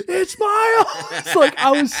 it's Miles. Like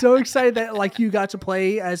I was so excited that like you got to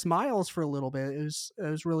play as Miles for a little bit. It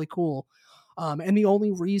was really cool. And the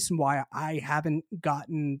only reason why I haven't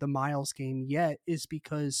gotten the Miles game yet is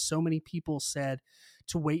because so many people said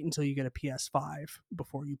to wait until you get a PS5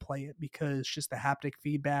 before you play it because just the haptic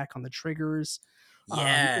feedback on the triggers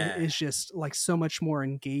yeah, is just like so much more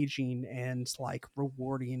engaging and like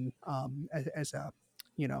rewarding as a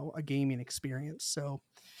a gaming experience. So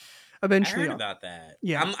I eventually, heard about that.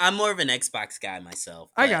 yeah, I'm more of an Xbox guy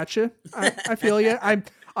myself, I but got you. I feel you.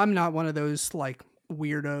 I'm not one of those like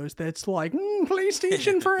weirdos that's like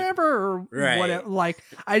PlayStation forever or right. whatever. Like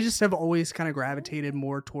I just have always kind of gravitated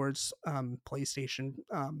more towards PlayStation,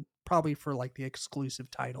 probably for like the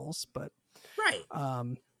exclusive titles. But Right.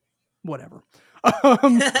 Um, whatever.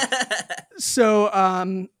 um, so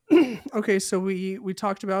okay, so we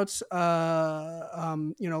talked about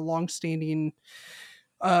long-standing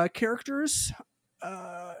characters.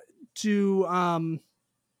 Uh, do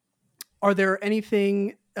Are there any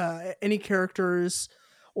characters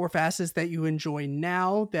or facets that you enjoy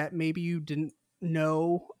now that maybe you didn't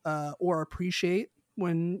know or appreciate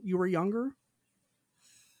when you were younger?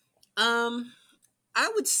 um, I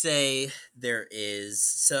would say there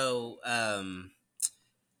is.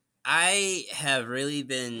 I have really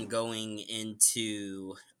been going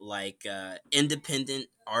into like independent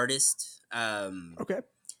artists, Okay.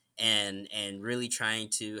 and really trying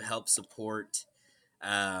to help support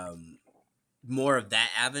um, more of that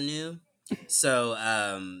avenue.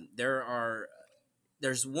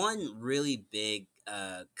 There's one really big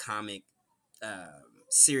comic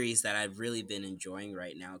series that I've really been enjoying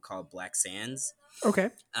right now called Black Sands. Okay.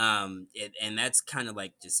 And that's kind of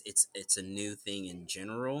like just it's a new thing in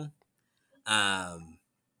general. Um,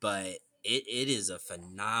 but it is a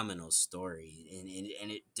phenomenal story,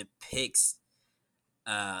 and it depicts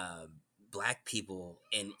uh, black people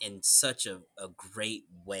in such a great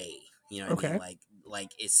way. You know what I mean? Okay.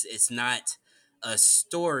 Like it's not a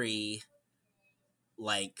story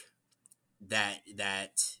like that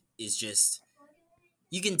is just,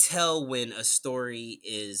 you can tell when a story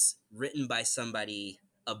is written by somebody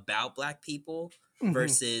about black people Hmm.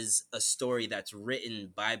 versus a story that's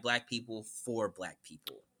written by black people for black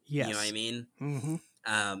people. You know what I Yes. mean? Hmm.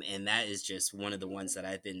 And that is just one of the ones that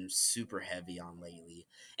I've been super heavy on lately.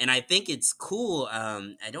 And I think it's cool.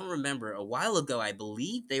 I don't remember, a while ago, I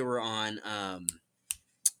believe they were on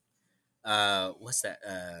what's that?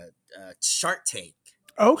 Shark Tank.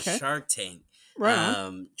 Okay. Shark Tank. Right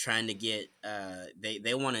on. Trying to get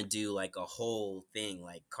they want to do like a whole thing,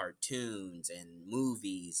 like cartoons and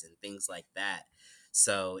movies and things like that.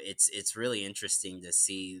 So it's really interesting to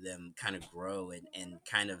see them kind of grow and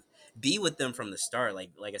kind of be with them from the start.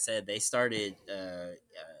 Like I said, they started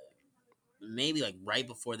maybe like right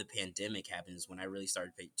before the pandemic happens, when I really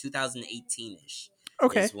started paying. 2018 ish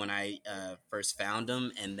Okay. is when I first found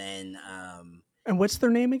them, and then And what's their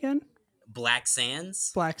name again? Black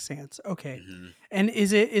Sands. Black Sands. Okay. Hmm. And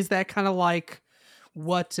is that kind of like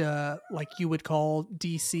what like you would call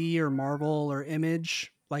DC or Marvel or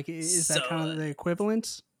Image? Like is that So kind of the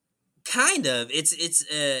equivalent? kind of,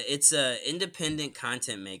 it's a independent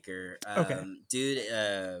content maker, Okay.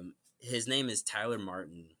 dude. His name is Tyler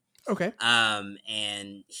Martin, Okay.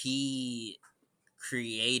 and he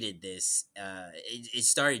created this. It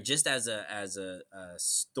started just as a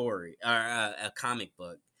story or a comic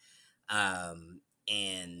book,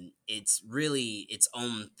 and it's really its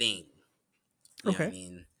own thing. You know what I Okay.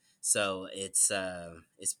 mean? So it's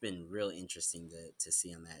been real interesting to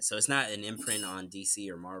see on that. So it's not an imprint on DC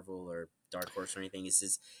or Marvel or Dark Horse or anything. It's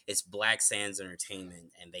just it's Black Sands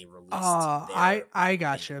Entertainment, and they released I their I thing.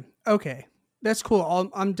 gotcha. Okay, that's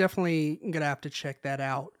cool. I'm definitely gonna have to check that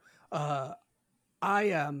out. Uh,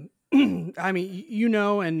 I I mean,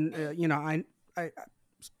 and I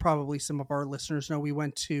probably some of our listeners know we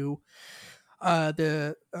went to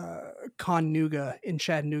the Con Nuga in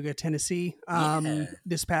Chattanooga, Tennessee, Yeah.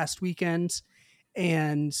 this past weekend,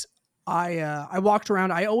 and I walked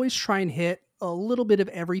around. I always try and hit a little bit of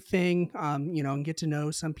everything, and get to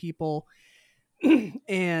know some people.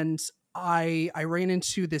 And I ran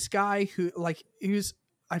into this guy who like he was.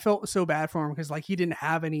 I felt so bad for him because like he didn't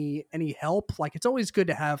have any help. Like it's always good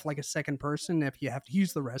to have like a second person if you have to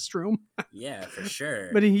use the restroom, Yeah, for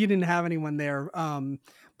sure. but he didn't have anyone there.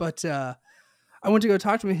 But I went to go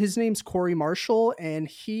talk to him. His name's Corey Marshall, and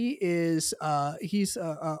he's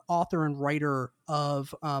a author and writer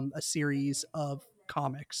of a series of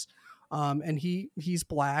comics. And he's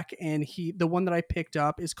black, and the one that I picked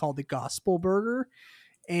up is called the Gospel Burger,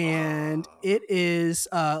 and Oh, it is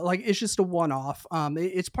like it's just a one-off.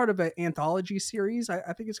 It's part of an anthology series.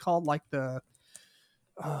 I think it's called like the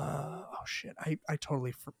oh shit, I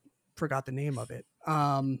totally forgot the name of it.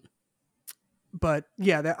 But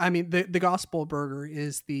yeah, I mean the Gospel Burger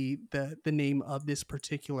is the name of this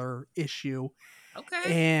particular issue, okay.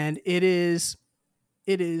 and it is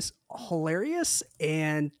hilarious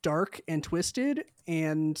and dark and twisted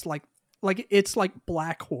and like it's like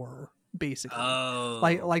black horror basically. Oh,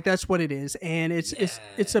 Like that's what it is, and it's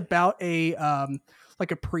yeah. about a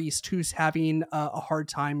like a priest who's having a hard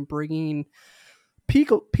time bringing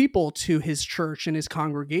people to his church and his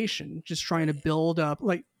congregation, just trying to Right. build up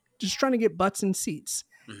like just trying to get butts and seats,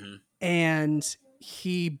 Hmm. and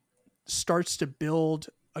he starts to build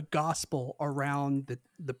a gospel around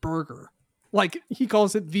the burger. Like he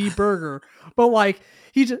calls it the burger, but like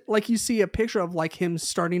he just like you see a picture of like him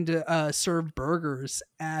starting to serve burgers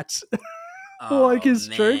at like Oh his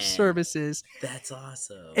church man, services, that's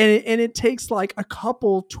awesome. and it takes like a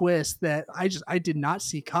couple twists that I did not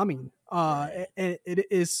see coming. Right, It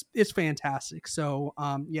is it's fantastic. So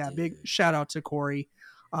yeah, big dude. shout out to Corey.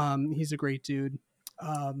 He's a great dude.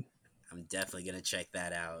 Um, I'm definitely gonna check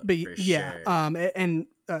that out but for yeah, sure. and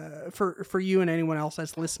for you and anyone else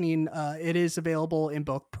that's listening, it is available in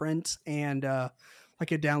both print and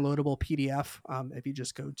like a downloadable PDF. If you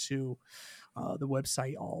just go to the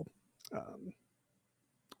website, I'll um,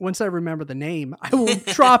 once I remember the name, I will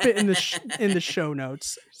drop it in the show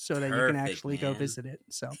notes so that you can Perfect, actually go man. visit it.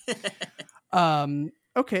 So,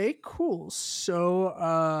 okay, cool. So,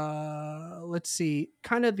 let's see.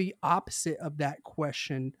 Kind of the opposite of that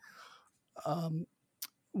question. Um,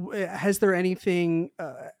 has there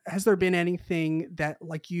been anything that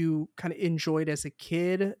like you kind of enjoyed as a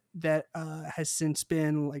kid that has since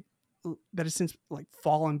been like that has since like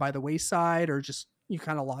fallen by the wayside or just you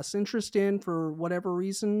kind of lost interest in for whatever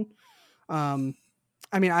reason? um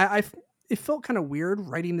I mean, it felt kind of weird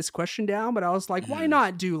writing this question down, but I was like, why Mhm.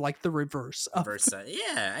 not do like the reverse of Versa,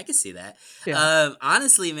 yeah, I can see that. yeah.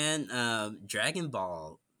 Honestly, man, Dragon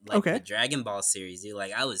Ball, like the Okay. Dragon Ball series, dude,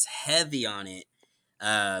 like I was heavy on it,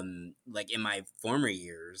 like in my former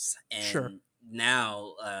years, Sure. and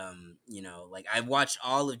now, like I watched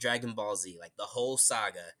all of Dragon Ball Z, like the whole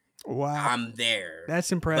saga. Wow. I'm there, That's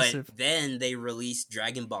but impressive. then they released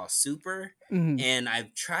Dragon Ball Super, Mhm. and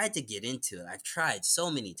I've tried to get into it. I've tried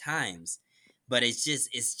so many times, but it's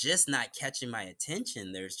just not catching my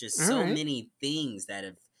attention. There's just All so right. many things that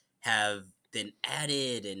have been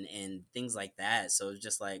added and things like that. So it's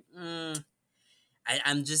just like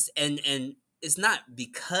I'm just and it's not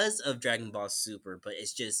because of Dragon Ball Super, but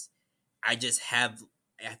it's just I just have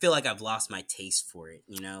I feel like I've lost my taste for it.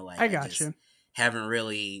 Like I I got just you. haven't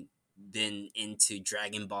really been into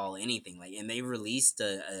Dragon Ball anything. Like, and they released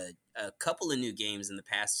a couple of new games in the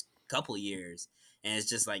past couple years, and it's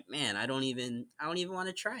just like, man, I don't even want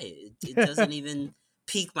to try it. It doesn't even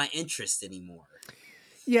pique my interest anymore.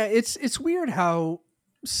 Yeah, it's weird how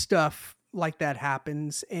stuff like that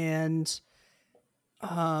happens, and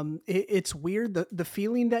it's weird the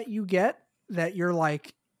feeling that you get that you're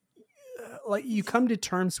like you come to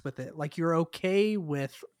terms with it, like you're okay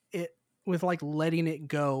with it, with like letting it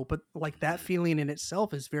go, but like that Mhm. feeling in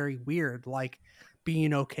itself is very weird, like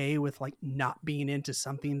being okay with like not being into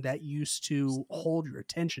something that used to hold your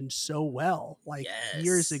attention so well like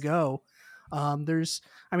years Yes. ago. There's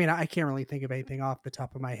I mean, I can't really think of anything off the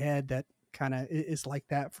top of my head that kind of is like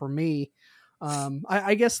that for me.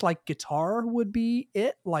 I guess like guitar would be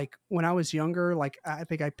it. Like when I was younger, like I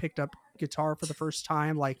think I picked up guitar for the first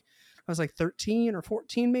time like I was like 13 or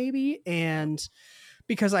 14 maybe, Yep. and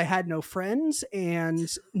because I had no friends and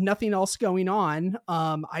nothing else going on,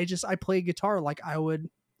 I play guitar. Like I would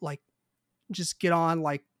like just get on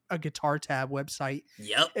like a guitar tab website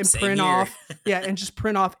Yep. and Same print here. off, yeah, and just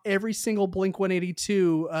print off every single Blink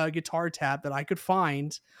 182 guitar tab that I could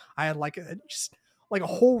find. I had like just like a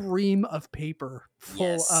whole ream of paper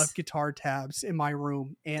full of Yes, guitar tabs in my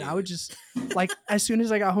room, and I would dude. just like as soon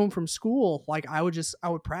as I got home from school, like I would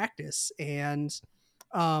practice, and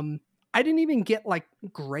um I didn't even get like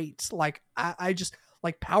great. Like I just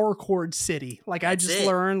like power chord city. Like I That's just it.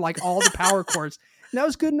 learned like all the power chords. And that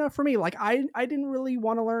was good enough for me. Like I didn't really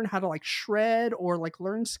want to learn how to like shred or like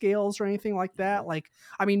learn scales or anything like that. Mhm. Like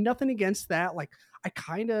I mean nothing against that. Like I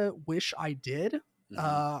kind of wish I did. Mhm.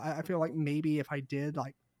 I feel like maybe if I did,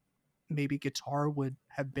 like maybe guitar would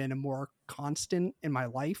have been a more constant in my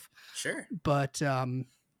life. Sure. But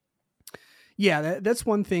yeah, that's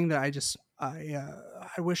one thing that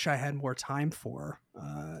I wish I had more time for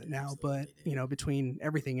now. But Absolutely, you dude. know, between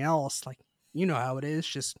everything else, like you know how it is,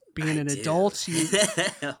 just being I an do. adult, you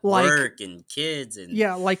like Work and kids and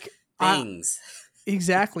yeah, like I things.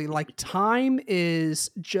 exactly like time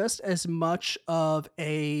is just as much of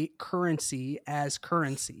a currency as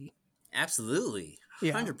currency. Absolutely.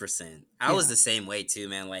 Yeah, 100%. I was yeah, the same way too,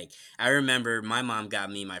 man. Like, I remember my mom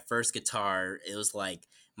got me my first guitar. It was like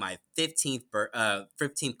my 15th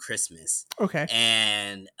Christmas. okay,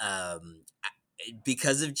 And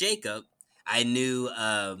because of Jacob, I knew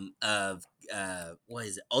of what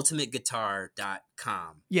is it,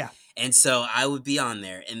 ultimateguitar.com. yeah. And so I would be on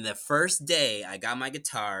there. And the first day I got my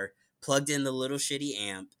guitar, plugged in the little shitty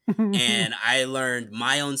amp, and I learned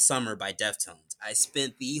My Own Summer by Deftones. I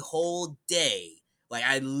spent the whole day, like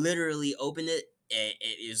I literally opened it.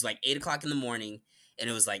 It was like 8 o'clock in the morning, and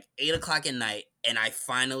it was like 8 o'clock at night, and I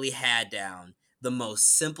finally had down the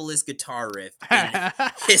most simplest guitar riff in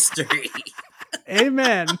history.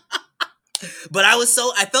 Amen. But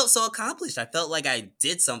I felt so accomplished. I felt like I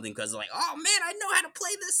did something because like, oh man, I know how to play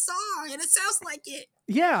this song and it sounds like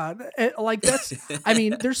Yeah, like that's I it.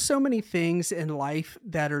 mean, there's so many things in life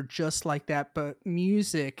that are just like that, but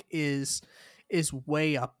music is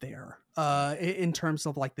way up there Oh yeah. in terms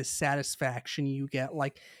of like the satisfaction you get.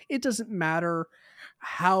 Like it doesn't matter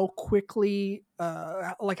how quickly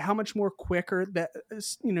like how much more quicker that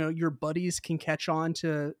your buddies can catch on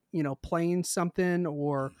to, playing something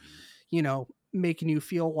or, Mhm. making you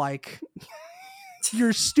feel like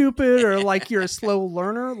you're stupid or like you're a slow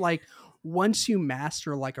learner. Like once you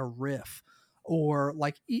master like a riff or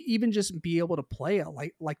like even just be able to play it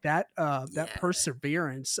like that that Yeah.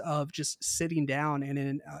 perseverance of just sitting down and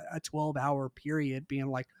in a 12-hour period being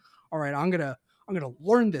like, all right, I'm gonna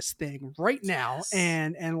learn this thing right now, Yes.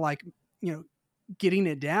 and like, you know getting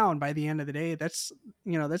it down by the end of the day, that's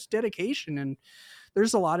dedication, and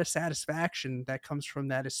there's a lot of satisfaction that comes from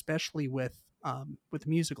that, especially with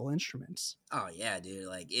musical instruments. Oh yeah, dude.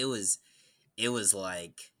 Like it was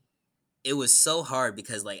like it was so hard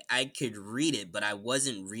because like I could read it, but I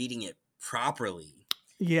wasn't reading it properly.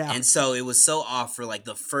 Yeah. And so it was so off for like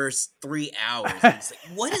the first 3 hours. I'm just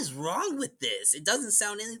like, what is wrong with this? It doesn't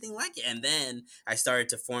sound anything like it. And then I started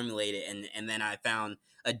to formulate it, and then I found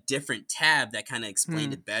a different tab that kind of explained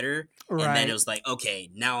Hmm. it better. And then it Right. was like,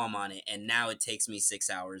 okay, now I'm on it. And now it takes me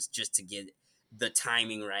 6 hours just to get the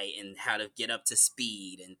timing right and how to get up to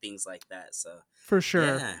speed and things like that. So For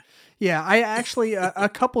sure. yeah. Yeah, I actually a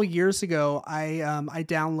couple years ago I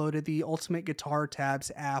downloaded the Ultimate Guitar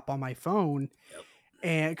Tabs app on my phone, Yep.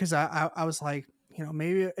 and because I was like,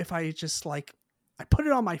 maybe if I just like I put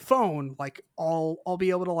it on my phone, like I'll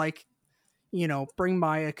be able to like, bring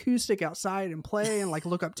my acoustic outside and play and like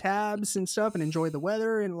look up tabs and stuff and enjoy the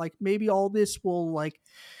weather, and like maybe all this will like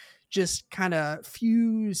just kind of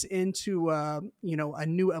fuse into a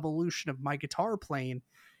new evolution of my guitar playing,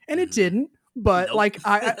 and it Hmm. didn't. But Nope. like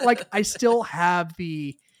I still have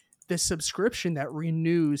the subscription that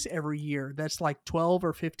renews every year. That's like 12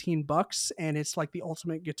 or $15, and it's like the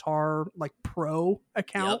Ultimate Guitar like Pro Yep.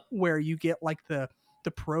 account where you get like the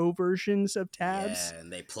pro versions of tabs. Yeah,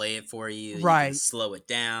 and they play it for you. You can Right. slow it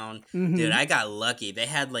down. Dude, Hmm. I got lucky. They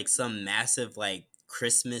had like some massive like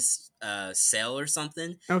Christmas sale or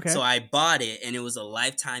something. Okay. So I bought it and it was a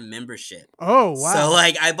lifetime membership. Oh So wow.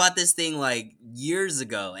 like I bought this thing like years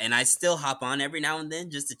ago and I still hop on every now and then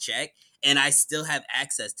just to check, and I still have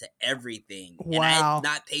access to everything. And I had Wow.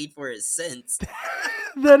 not paid for it since.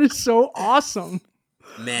 That is so awesome.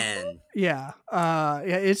 Man. Yeah. Yeah,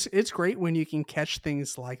 it's great when you can catch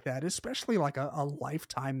things like that, especially like a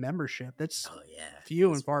lifetime membership. That's Oh yeah, few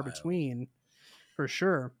and it's far wild. between for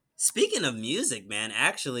sure. Speaking of music, man,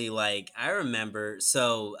 actually, like I remember,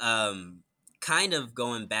 kind of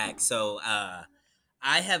going back. I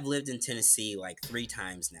have lived in Tennessee like 3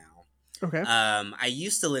 times now. Okay. I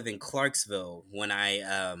used to live in Clarksville when I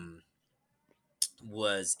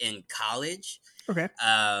was in college. Okay.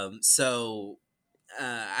 I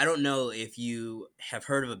don't know if you have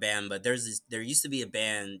heard of a band, but there used to be a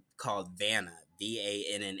band called Vanna,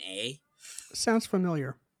 Vanna. Sounds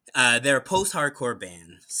familiar. They're a post-hardcore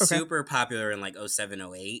band, Okay. super popular in like '07,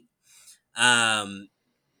 '08. Um,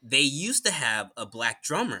 they used to have a black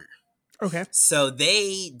drummer. Okay. So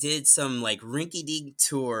they did some like rinky dink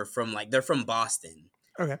tour from like they're from Boston.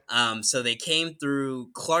 Okay. So they came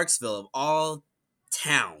through Clarksville of all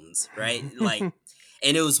towns, right? Like,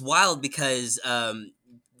 and it was wild because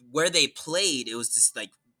where they played, it was just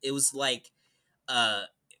like it was like uh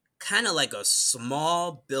kind of like a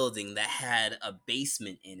small building that had a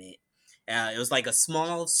basement in it. It was like a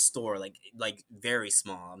small store, like very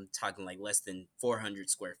small. I'm talking like less than 400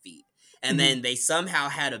 square feet. And Hmm. then they somehow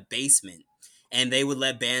had a basement, and they would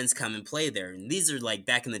let bands come and play there. And these are like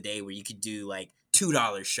back in the day where you could do like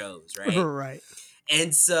 $2 shows, right? Right.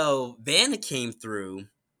 And so Vanna came through,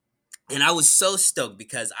 and I was so stoked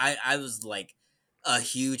because I was like a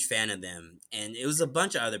huge fan of them, and it was a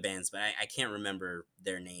bunch of other bands, but I can't remember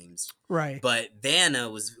their names. Right. But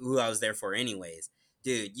Vanna was who I was there for, anyways.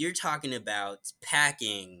 Dude, you're talking about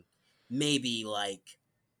packing maybe like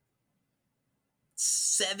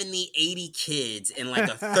 70, 80 kids in like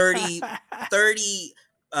a 30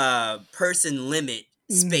 person limit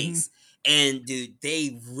Hmm. space. And dude,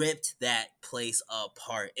 they ripped that place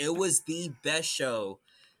apart. It was the best show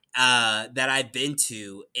that I've been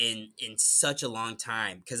to in such a long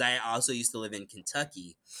time, because I also used to live in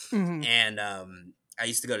Kentucky, Hmm. and I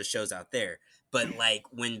used to go to shows out there. But like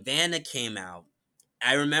when Vanna came out,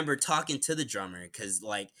 I remember talking to the drummer because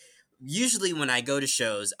like usually when I go to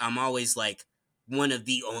shows, I'm always like one of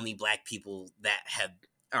the only black people that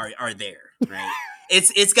are there, right?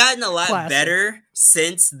 It's gotten a lot Classic. better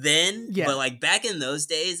since then, Yeah. but like back in those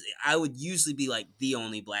days, I would usually be like the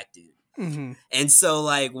only black dude. Hmm. And so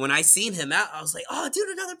like when I seen him out, I was like, "Oh, dude,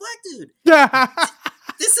 another black dude.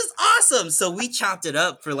 This is awesome." So we chopped it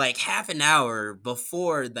up for like half an hour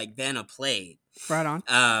before like Vanna played. Right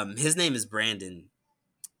on. His name is Brandon.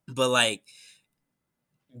 But like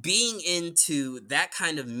being into that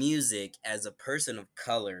kind of music as a person of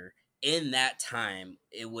color in that time,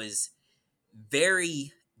 it was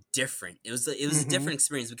very different. It was a Hmm. different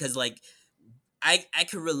experience because like I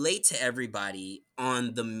could relate to everybody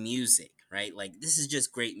on the music, right? Like this is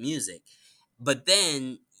just great music. But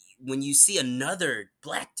then when you see another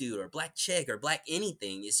black dude or black chick or black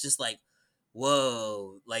anything, it's just like,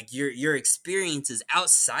 whoa, like your experiences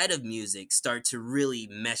outside of music start to really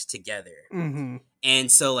mesh together. Hmm.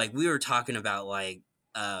 And so like we were talking about like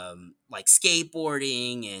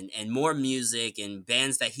skateboarding and more music and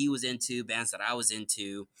bands that he was into, bands that I was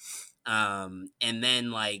into. And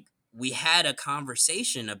then like we had a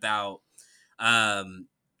conversation about um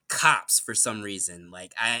cops for some reason.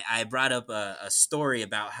 Like I brought up a story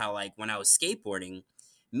about how like when I was skateboarding,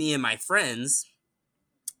 me and my friends,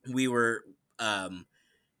 we were um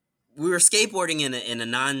we were skateboarding in a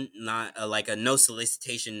not like a no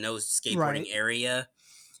solicitation, no skateboarding Right. area.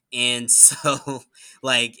 And so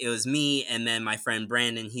like it was me and then my friend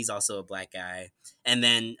Brandon, he's also a black guy, and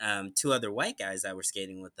then two other white guys that were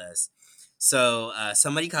skating with us. So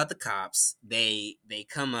somebody called the cops. They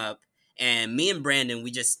come up, and me and Brandon,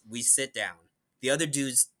 we sit down. The other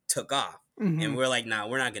dudes took off, Hmm. and we're like, nah,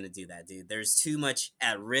 we're not gonna do that, dude. There's too much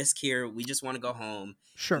at risk here. We just want to go home.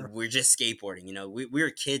 Sure. We're just skateboarding, we were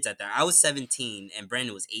kids at that. I was 17 and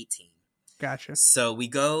Brandon was 18. Gotcha. So we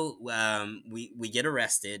go, we get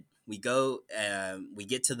arrested. We go, we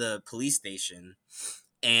get to the police station,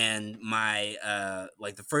 and my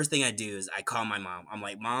like the first thing I do is I call my mom. I'm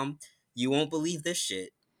like, Mom, you won't believe this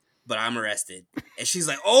shit, but I'm arrested. And she's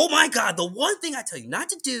like, Oh my god, the one thing I tell you not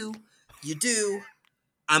to do, you do.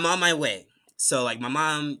 I'm on my way. So like my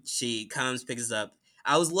mom, she comes, picks us up.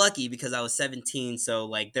 I was lucky because I was 17, so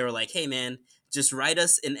like they were like, "Hey man, just write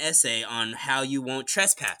us an essay on how you won't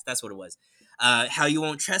trespass." That's what it was. How you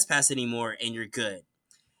won't trespass anymore and you're good.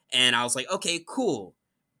 And I was like, "Okay, cool."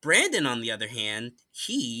 Brandon on the other hand,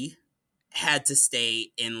 he had to stay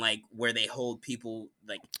in like where they hold people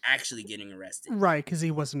like actually getting arrested. Right, because he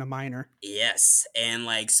wasn't a minor. Yes, and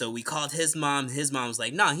like so we called his mom. His mom was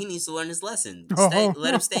like, "No, he needs to learn his lesson. Stay, Oh.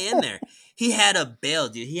 let him stay in there." He had a bail,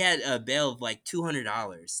 dude. He had a bail of like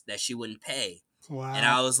 $200 that she wouldn't pay, and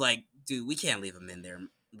Wow. I was like, "Dude, we can't leave him in there."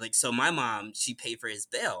 Like, so my mom, she paid for his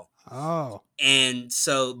bail, Oh. and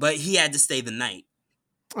so but he had to stay the night,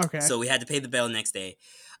 Okay. so we had to pay the bail next day.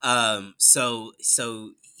 So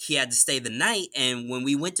he had to stay the night, and when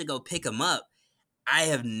we went to go pick him up, I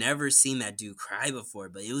have never seen that dude cry before,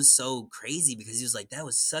 but it was so crazy because he was like, that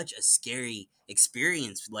was such a scary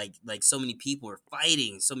experience. Like so many people were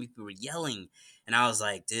fighting, so many people were yelling, and I was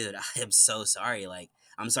like, dude, I am so sorry. Like,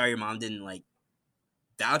 I'm sorry your mom didn't like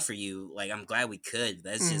vouch for you. Like, I'm glad we could.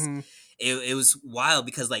 That's just Hmm. it was wild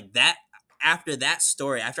because like that after that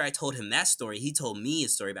story, after I told him that story, he told me a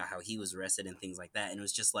story about how he was arrested and things like that, and it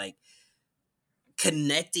was just like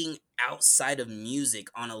connecting outside of music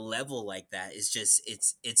on a level like that is just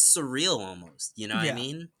it's surreal almost, you know what I Yeah.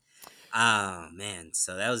 mean? Oh man,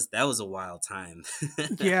 so that was a wild time.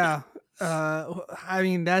 Yeah. I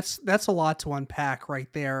mean that's a lot to unpack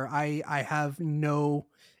right there. I have no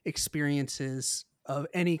experiences of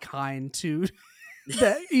any kind to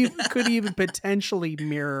that even could even potentially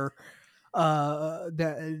mirror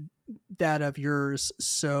that of yours.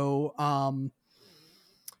 So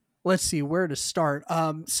let's see where to start.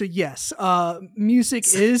 So yes, music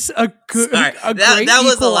is Sorry, a that great that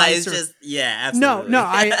was a lie. It's equalizer. just yeah, No, no,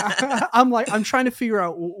 absolutely. I'm like I'm trying to figure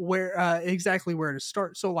out where exactly where to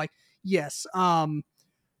start. So like yes,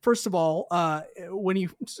 first of all, when you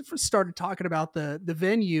started talking about the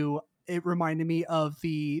venue, it reminded me of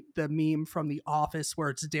the meme from The Office where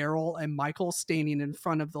it's Daryl and Michael standing in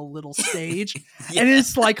front of the little stage, and Yeah.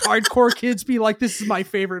 it's like hardcore kids be like, "This is my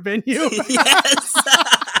favorite venue." Yes.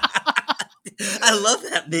 I love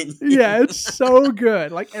that Yeah, menu. it's so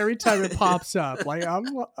good. Like every time it pops up, like I'm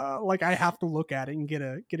like I have to look at it and get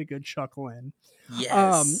a good chuckle in.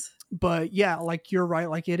 Yes. But yeah, like you're right.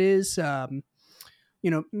 Like it is.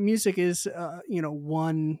 Music is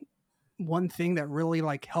one thing that really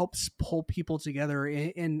like helps pull people together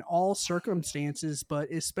in all circumstances,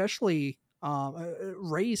 but especially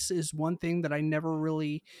race is one thing that I never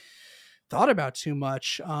really thought about too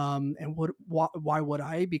much. And why would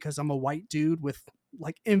I? Because I'm a white dude with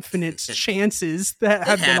like infinite chances that It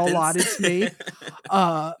have been happens. allotted to me.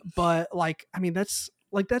 But like, I mean, that's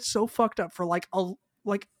so fucked up for like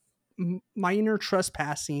like minor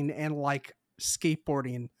trespassing and like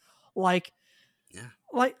skateboarding. Like, Yeah,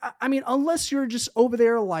 I mean, unless you're just over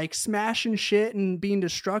there like smashing shit and being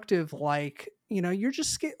destructive, like, you're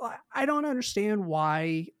just I don't understand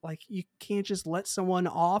why like you can't just let someone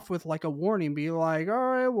off with like a warning, be like, all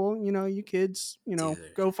right, well, you kids, dude,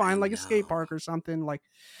 go I find like a skate know. park or something. Like,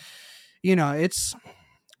 it's,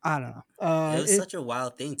 I don't know. It was such a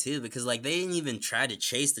wild thing too, because like they didn't even try to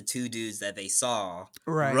chase the two dudes that they saw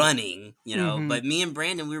Right. running, you know. Mm-hmm. But me and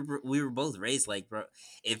Brandon, we were both raised like, bro,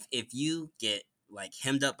 if you get like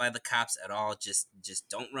hemmed up by the cops at all, just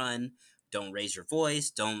don't run, don't raise your voice,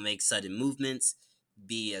 don't make sudden movements,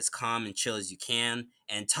 be as calm and chill as you can,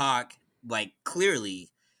 and talk like clearly,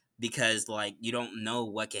 because like you don't know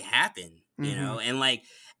what can happen, you Mm-hmm. know. And like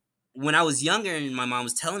when I was younger and my mom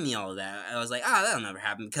was telling me all of that, I was like, "Oh, that'll never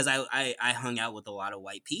happen," because I hung out with a lot of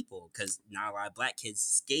white people because not a lot of black kids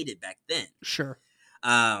skated back then. Sure.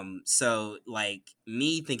 So like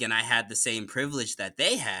me thinking I had the same privilege that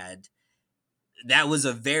they had, that was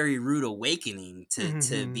a very rude awakening to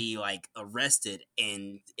Mm-hmm. be like arrested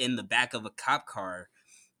and in the back of a cop car.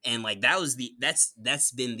 And like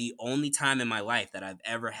that's been the only time in my life that I've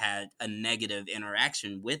ever had a negative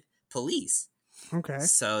interaction with police. Okay.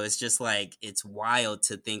 So it's just like it's wild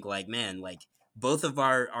to think like, man, like both of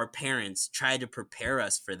our parents tried to prepare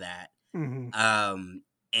us for that. Mm-hmm. Um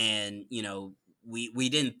and you know, we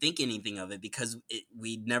didn't think anything of it because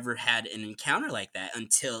we never had an encounter like that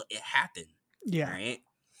until it happened, Yeah. right?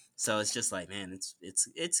 So it's just like, man,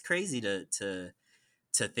 it's crazy to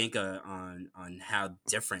think on how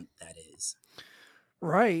different that is.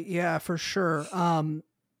 Right. Yeah, for sure.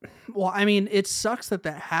 Well, I mean, it sucks that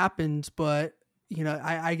that happens, but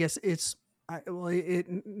I guess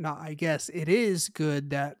not. I guess it is good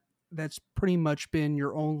that that's pretty much been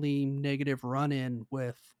your only negative run-in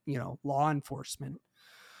with law enforcement,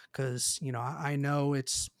 because I know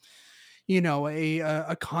it's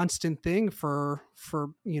a constant thing for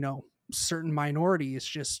certain minorities,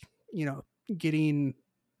 just getting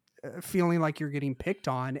feeling like you're getting picked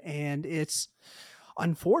on, and it's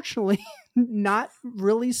unfortunately not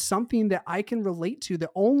really something that I can relate to. The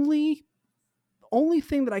only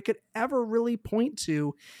thing that I could ever really point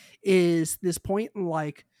to is this point in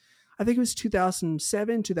like, I think it was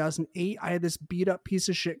 2007, 2008. I had this beat up piece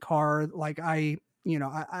of shit car. Like I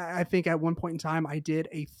think at one point in time I did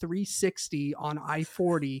a 360 on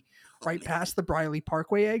I-40 Oh right man. past the Briley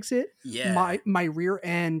Parkway exit. Yeah. My rear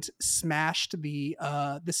end smashed the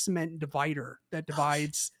cement divider that Oh shit.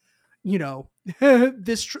 divides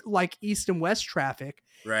this like east and west traffic,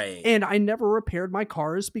 Right. and I never repaired my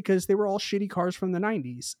cars because they were all shitty cars from the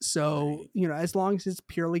 90s. So, Right. as long as it's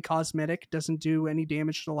purely cosmetic, doesn't do any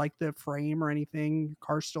damage to like the frame or anything, your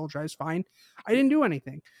car still drives fine. I Yeah. didn't do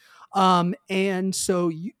anything. And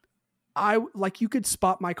so I like, you could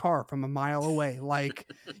spot my car from a mile away.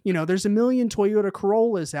 Like, there's a million Toyota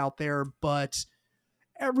Corollas out there, but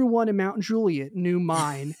everyone in Mount Juliet knew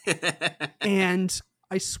mine. And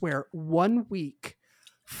I swear, 1 week,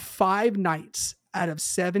 5 nights out of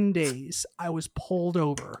 7 days, I was pulled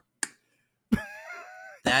over.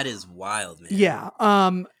 That is wild, man. Yeah.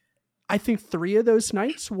 I think 3 of those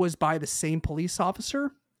nights was by the same police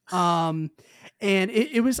officer. Um, and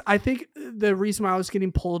it was, I think the reason why I was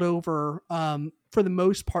getting pulled over, for the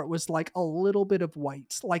most part, was like a little bit of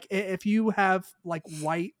white. Like if you have like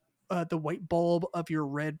white, the white bulb of your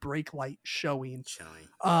red brake light showing, Showing.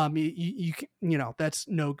 Yep. that's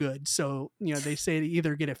no good. So they say to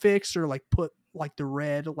either get it fixed or like put like the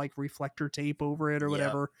red like reflector tape over it or Yep.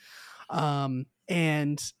 whatever.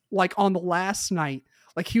 And like on the last night,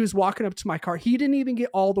 like he was walking up to my car, he didn't even get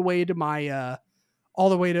all the way to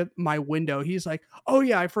my window. He's like, oh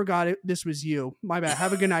yeah, I forgot it, this was you, my bad,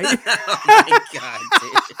 have a good night. Oh my god,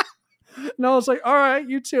 dude. And I was like, all right,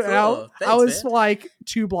 you too. And Cool. I Thanks, was man. like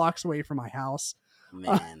 2 blocks away from my house.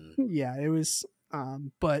 Man. Yeah, it was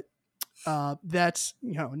but that's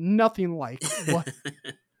nothing like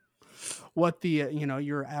what the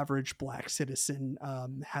your average black citizen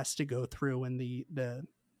has to go through, and the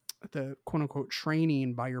quote unquote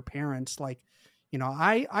training by your parents. Like,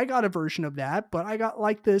 I got a version of that, but I got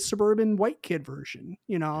like the suburban white kid version,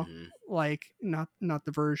 Hmm. like not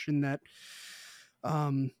the version that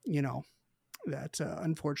you know that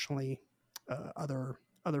unfortunately other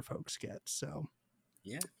folks get. So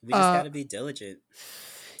Yeah. We just uh got to be diligent.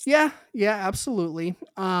 yeah, absolutely.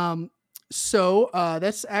 So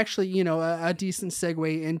that's actually, a decent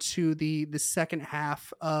segue into the second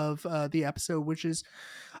half of the episode, which is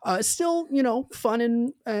still, fun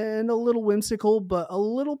and a little whimsical, but a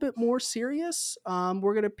little bit more serious.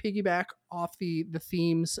 We're gonna piggyback off the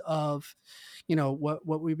themes of,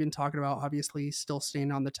 what we've been talking about. Obviously, still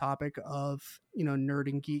staying on the topic of nerd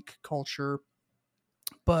and geek culture,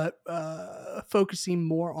 but focusing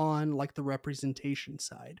more on like the representation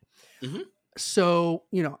side. Hmm. So,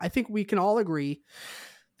 I think we can all agree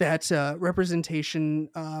that representation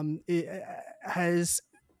has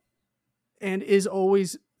and is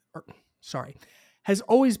always, or, sorry, has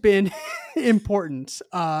always been important.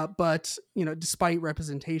 But despite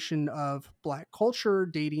representation of Black culture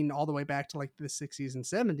dating all the way back to like the 60s and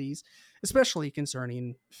 70s, especially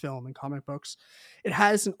concerning film and comic books, it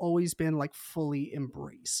hasn't always been like fully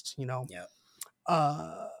embraced. Yeah.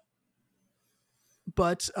 Uh,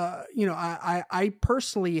 but I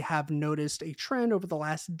personally have noticed a trend over the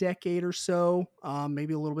last decade or so,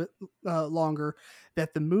 maybe a little bit longer,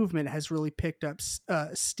 that the movement has really picked up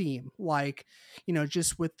steam. Like,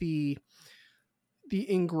 just with the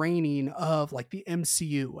ingraining of like the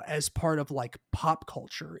MCU as part of like pop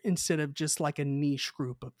culture instead of just like a niche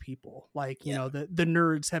group of people. Like, Yeah. the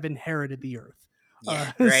nerds have inherited the earth,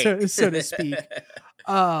 Yeah. Right. so to speak.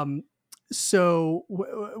 Um, so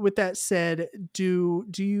with that said, do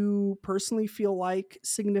you personally feel like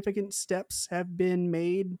significant steps have been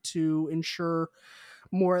made to ensure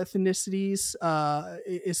more ethnicities,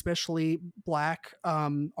 especially Black,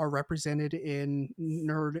 are represented in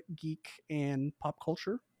nerd, geek, and pop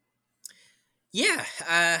culture? Yeah,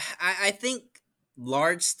 I think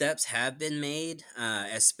large steps have been made,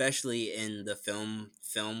 especially in the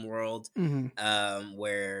film world, Hmm.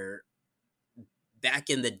 where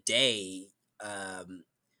back in the day, um,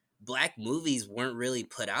 black movies weren't really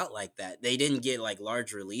put out like that. They didn't get like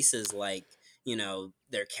large releases like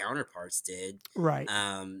their counterparts did. Right.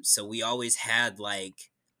 So we always had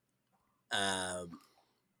like um,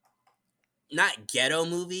 not ghetto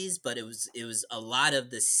movies, but it was a lot of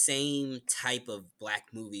the same type of black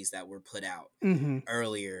movies that were put out Hmm.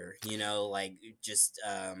 earlier, like just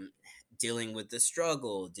dealing with the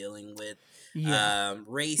struggle, dealing with Yeah.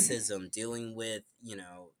 racism, dealing with,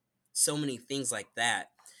 so many things like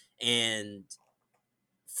that. And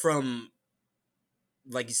from,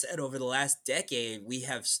 like you said, over the last decade, we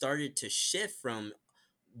have started to shift from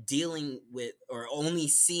dealing with or only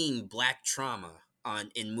seeing black trauma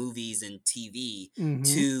in movies and TV Hmm.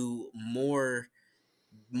 to more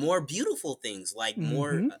beautiful things, like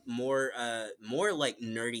more Hmm. more like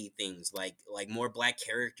nerdy things, like more black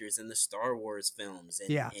characters in the Star Wars films,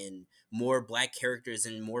 Yeah. and more black characters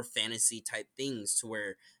and more fantasy type things, to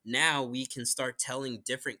where now we can start telling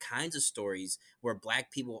different kinds of stories where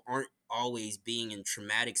black people aren't always being in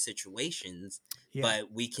traumatic situations, Yeah.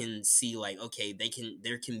 but we can see like, okay,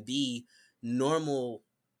 there can be normal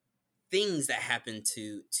things that happen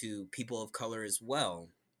to people of color as well.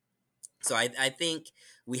 So I think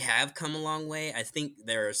we have come a long way. I think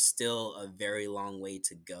there is still a very long way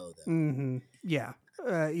to go, though. Yeah.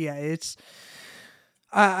 Yeah. It's.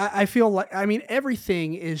 I feel like, I mean,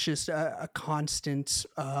 everything is just a constant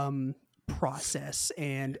process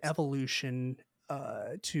and evolution,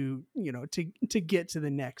 to get to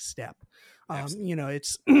the next step. Absolutely.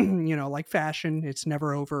 It's like fashion; it's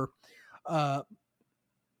never over. Uh,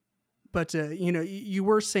 but you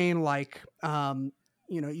were saying like,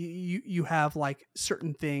 you have like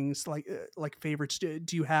certain things like favorites. Do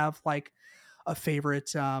you have like a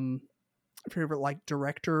favorite like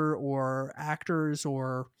director or actors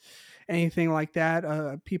or anything like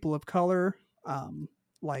that, people of color,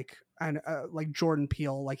 like, and like Jordan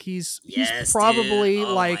Peele, like he's Yes, dude. probably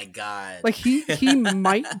Oh my like god. he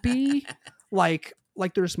might be like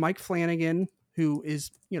there's Mike Flanagan, who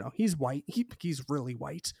is, he's white, he's really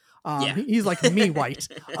white, Yeah. he's like me white,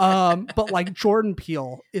 but like Jordan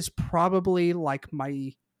Peele is probably like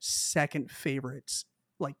my second favorite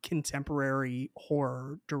like contemporary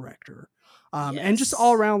horror director, and just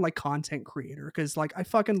all Yes. around like content creator, because like I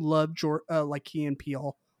fucking love like Key and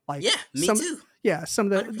Peele, like Yeah, me some, too. yeah,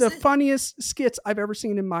 some of the 100%. funniest skits I've ever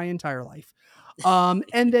seen in my entire life.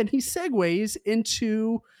 And then he segues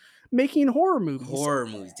into making horror movies, Horror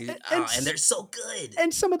movies, dude. and Oh, and they're so good.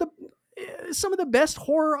 and some of the best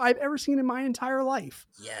horror I've ever seen in my entire life.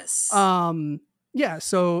 Yes. Um, yeah,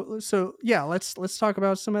 so yeah, let's talk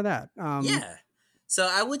about some of that. Yeah. So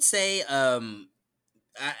I would say,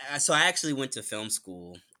 so I actually went to film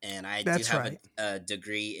school, and I do That's have right. a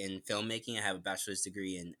degree in filmmaking. I have a bachelor's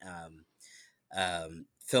degree in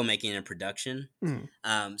filmmaking and production.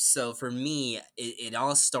 Mm, So for me, it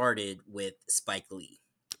all started with Spike Lee.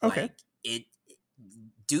 okay. Like it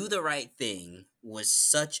Do the Right Thing was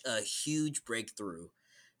such a huge breakthrough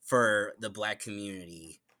for the Black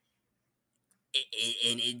community.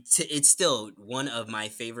 It's still one of my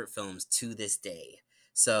favorite films to this day.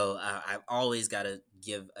 So I've always got to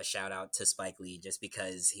give a shout out to Spike Lee, just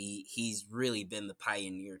because he's really been the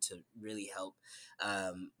pioneer to really help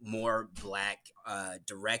more Black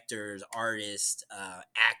directors, artists,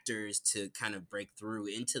 actors to kind of break through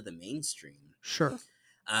into the mainstream. Sure.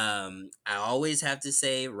 I always have to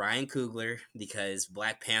say Ryan Coogler, because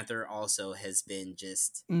Black Panther also has been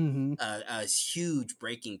just Hmm. a huge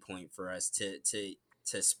breaking point for us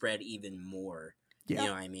to spread even more. You Yeah,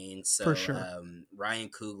 know what I mean? for So sure. Ryan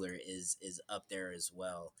Coogler is up there as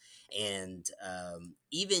well, and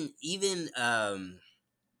even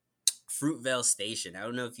Fruitvale Station. I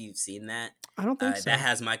don't know if you've seen that. I don't think That so.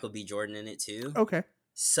 has Michael B. Jordan in it too. Okay.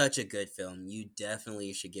 Such a good film. You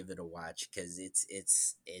definitely should give it a watch, because it's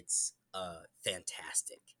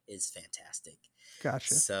fantastic. It's fantastic.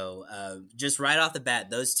 Gotcha. So just right off the bat,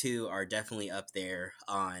 those two are definitely up there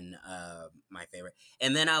on my favorite.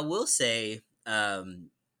 And then I will say,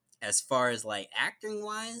 as far as like acting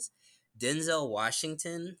wise, Denzel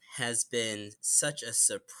Washington has been such a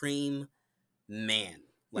supreme man.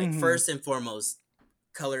 Like, Hmm. first and foremost,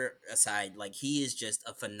 color aside, like, he is just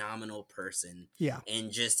a phenomenal person, Yeah.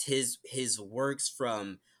 and just his works,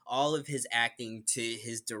 from all of his acting to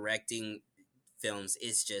his directing films,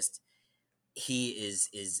 is just he is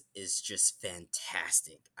just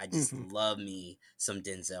fantastic. I just Hmm. love me some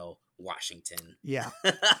Denzel Washington. Yeah.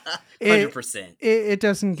 It, 100%. it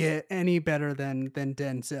doesn't get any better than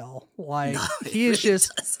Denzel. No, Like it he is really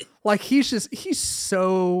just doesn't. he's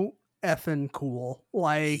so effing cool.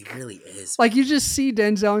 He really is, Like you man. just see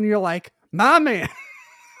Denzel and you're like, my man.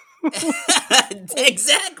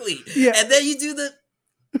 Exactly. Yeah. And then you do the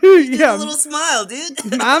Yeah, little smile,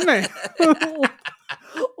 dude. my man.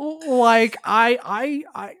 Like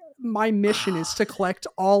I my mission is Ah, to collect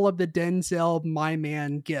all of the Denzel my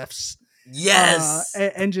man gifts, yes.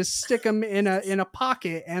 and just stick them in a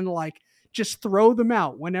pocket and like just throw them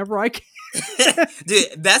out whenever I can.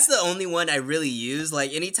 Dude, that's the only one I really use.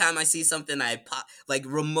 Like, anytime I see something like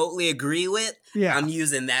remotely agree with, Yeah, I'm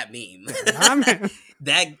using that meme. my man.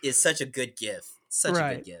 That is such a good gift. Such a good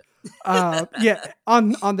Right. gift. Yeah.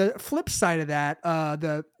 On the flip side of that,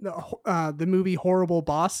 the movie Horrible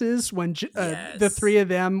Bosses, when the Yes. three of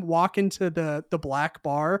them walk into the black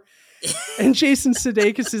bar, and Jason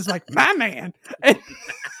Sudeikis is like, my man, and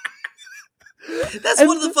That's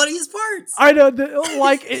one of the and funniest parts. I know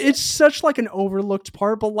like it's such like an overlooked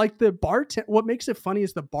part, but like the bartender, what makes it funny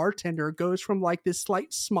is the bartender goes from like this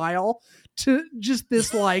slight smile to just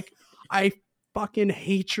this like, I fucking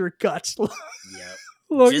hate your guts. Yep.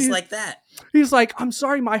 Look, Just like that. he's like, I'm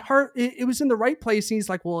sorry, my heart, it was in the right place. And he's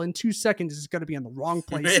like, well, in 2 seconds, it's going to be in the wrong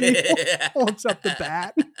place. And he holds up the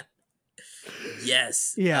bat.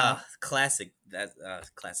 Yes. Yeah. Classic. That's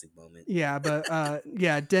classic moment. Yeah. But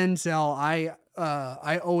yeah, Denzel,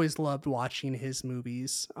 I always loved watching his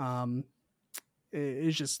movies.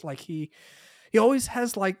 It's just like he always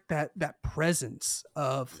has like that presence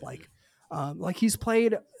of Mhm. like he's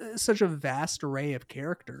played such a vast array of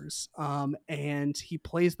characters, and he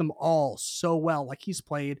plays them all so well. Like he's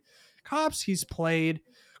played cops, he's played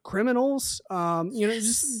criminals,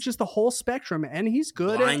 Yes. just the whole spectrum, and he's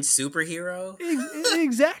good at Blind superhero.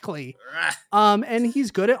 exactly, Ah, and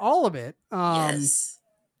he's good at all of it. yes.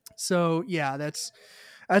 So yeah, that's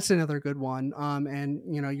another good one. And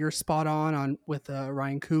you're spot on with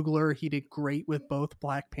Ryan Coogler. He did great with both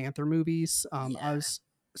Black Panther movies. I Yeah. was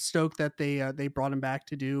stoked that they brought him back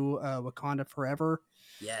to do Wakanda Forever,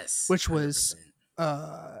 Yes. which was 100%.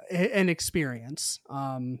 an experience.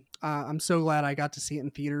 I'm so glad I got to see it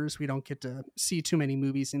in theaters. We don't get to see too many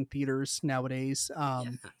movies in theaters nowadays, Yeah.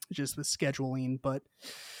 just with scheduling. But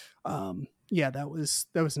yeah, that was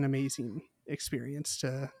an amazing experience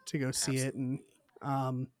to go see it. And Absolutely.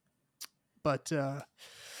 um, but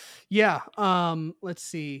yeah, let's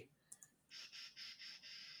see.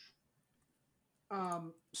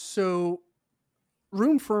 So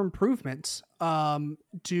room for improvement.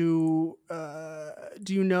 Do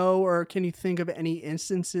you know, or can you think of any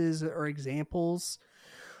instances or examples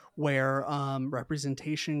where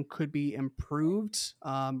representation could be improved,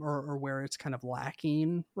 or where it's kind of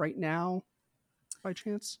lacking right now by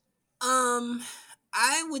chance? Um,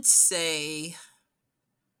 I would say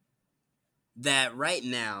that right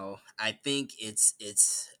now, I think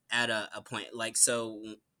it's at a point, like,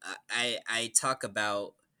 so I talk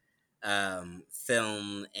about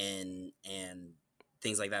film and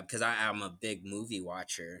things like that, because I'm a big movie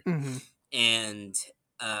watcher, Hmm. and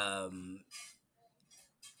um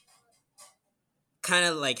kind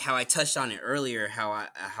of like how I touched on it earlier, how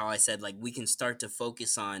I said like we can start to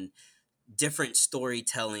focus on different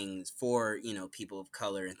storytellings for, you know, people of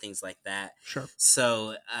color and things like that. Sure.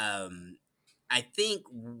 So I think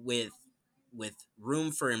with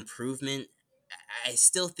room for improvement, I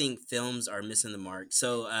still think films are missing the mark.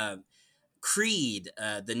 So Creed,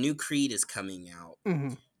 the new Creed is coming out.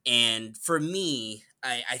 Mm-hmm. And for me,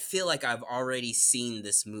 I feel like I've already seen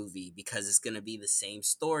this movie because it's going to be the same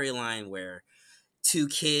storyline where two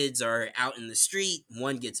kids are out in the street,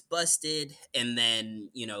 one gets busted, and then,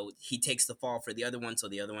 you know, he takes the fall for the other one so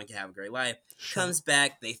the other one can have a great life. Sure. Comes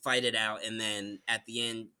back, they fight it out, and then at the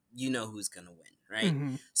end, you know who's going to win, right?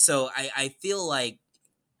 Mm-hmm. So I feel like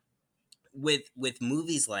with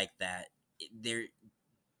movies like that, there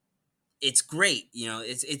it's great, you know,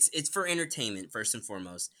 it's for entertainment first and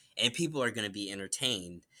foremost, and people are going to be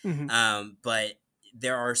entertained. Mm-hmm. But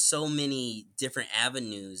there are so many different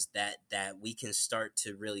avenues that we can start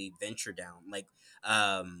to really venture down. Like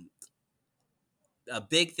a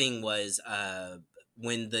big thing was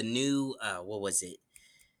when the new what was it?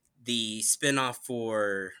 The spinoff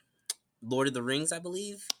for Lord of the Rings, I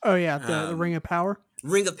believe. Oh yeah, the Ring of Power.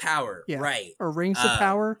 Ring of Power, Yeah, right? or Rings of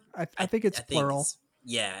Power. I think it's I think plural. it's,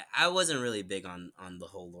 yeah. I wasn't really big on the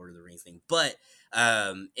whole Lord of the Rings thing, but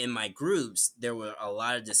in my groups there were a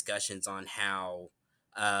lot of discussions on how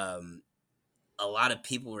um, a lot of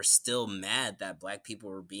people were still mad that Black people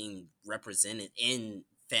were being represented in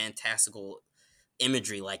fantastical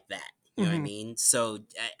imagery like that. You know what I Mm-hmm. mean? So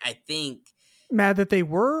I think Mad that they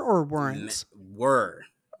were or weren't. were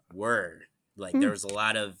like Hmm. there was a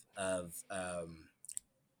lot of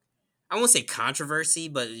I won't say controversy,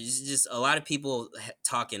 but it's just a lot of people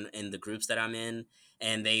talk in the groups that I'm in,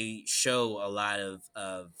 and they show a lot of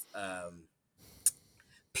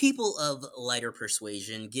people of lighter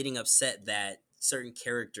persuasion getting upset that certain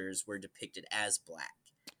characters were depicted as Black.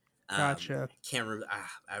 Gotcha. Can't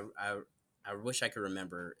I wish I could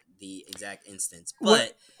remember the exact instance,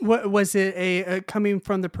 What but what was it a coming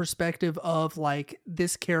from the perspective of like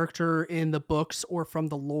this character in the books or from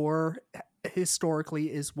the lore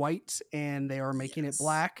historically is white and they are making it yes,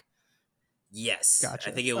 black? yes, I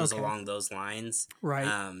Gotcha. think it was Okay. along those lines. Right.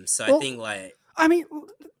 So I Well, think like I mean,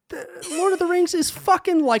 the Lord of the Rings is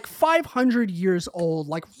fucking like 500 years old.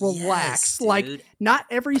 Like, yes, relax. Like, dude, not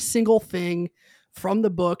every single thing from the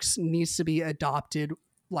books needs to be adopted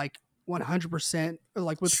like 100%,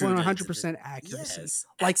 like with true to the 100% accuracy. yes,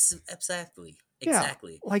 Like, exactly, yeah,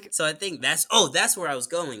 exactly. like, So I think that's where I was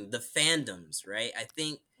going. The fandoms, right? I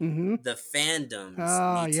think mm-hmm. the fandoms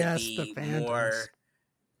Ah, need to yes, the be fandoms.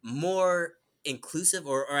 more inclusive,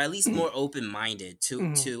 or at least more open-minded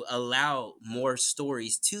Mhm. to allow more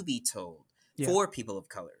stories to be told Yeah, for people of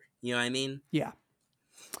color. You know what I mean? yeah,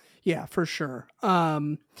 yeah, for sure.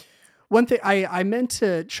 One thing I meant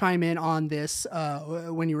to chime in on this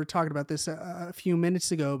when you were talking about this a few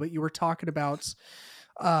minutes ago, but you were talking about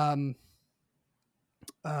um,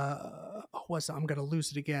 what's I'm gonna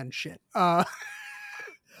lose it again. Shit. Hold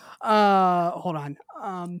on.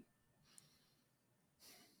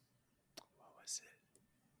 What was it?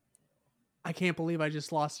 I can't believe I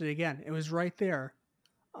just lost it again. It was right there.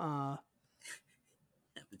 Uh,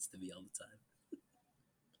 Happens to me all the time.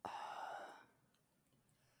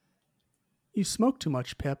 you smoke too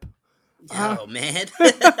much, Pip. Oh man,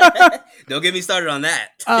 don't get me started on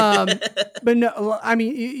Um, that. but no, I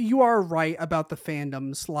mean, you are right about the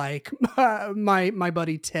fandoms. Like my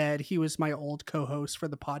buddy Ted, he was my old co-host for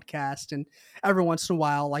the podcast, and every once in a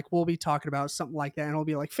while, like we'll be talking about something like that, and I'll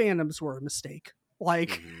be like, fandoms were a mistake.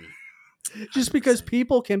 Like, Mhm. just because 100%.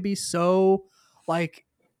 people can be so like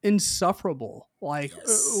insufferable, like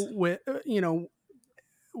Yes. with you know,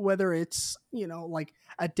 whether it's like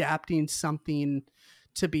adapting something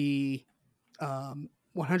to be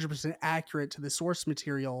 100% accurate to the source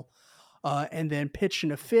material, and then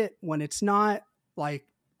pitching a fit when it's not, like,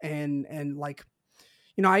 and like,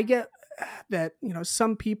 I get that,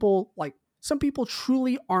 some people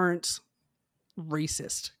truly aren't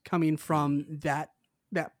racist coming from Mhm. that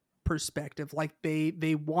perspective. Like,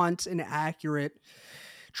 they want an accurate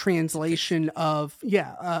Depiction. translation of,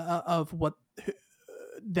 yeah, of what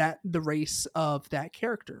that the race of that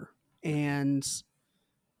character. Mhm. And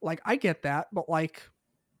like, I get that, but like,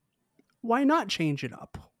 why not change it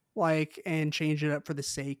up? Like, and change it up for the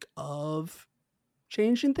sake of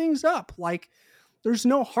changing things up. Like, there's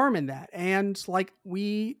no harm in that. And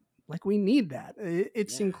we need that.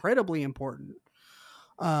 It's Yeah. incredibly important.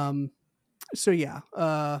 Um so yeah,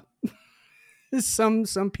 some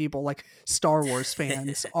people, like Star Wars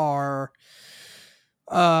fans, are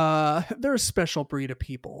They're a special breed of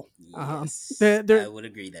people. Yes, There I would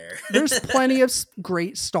agree there. there's plenty of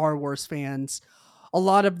great Star Wars fans. A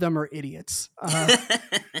lot of them are idiots.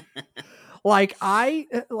 Like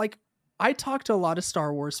I talk to a lot of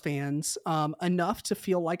Star Wars fans, enough to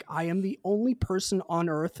feel like I am the only person on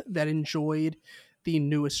Earth that enjoyed the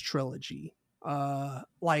newest trilogy.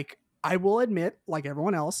 Like I will admit, like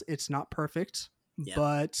everyone else, it's not perfect, Yep.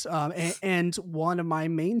 but and one of my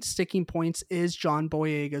main sticking points is John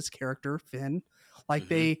Boyega's character Finn. Like Hmm.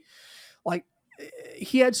 they, like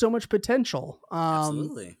he had so much potential,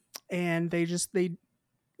 Absolutely. and they you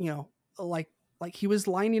know, like like he was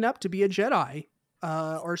lining up to be a Jedi,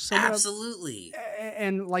 or someone of, Absolutely.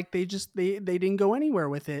 and like they didn't go anywhere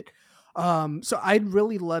with it. So I'd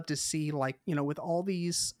really love to see, like, with all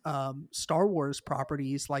these Star Wars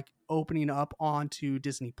properties like opening up onto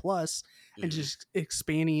Disney Plus and Hmm. just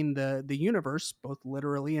expanding the universe both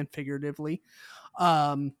literally and figuratively.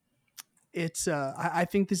 Um, it's I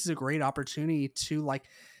think this is a great opportunity to like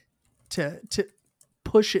to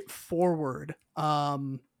push it forward,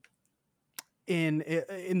 in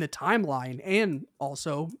the timeline and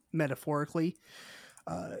also metaphorically,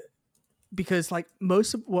 uh, because like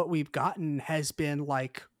most of what we've gotten has been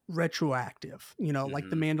like retroactive, like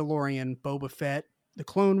the Hmm. Mandalorian, Boba Fett, the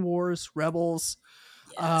Clone Wars, Rebels.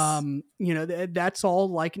 Yes. That's all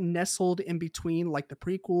like nestled in between like the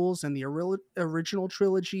prequels and the original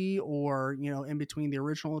trilogy, or in between the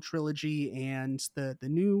original trilogy and the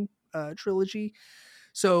new trilogy.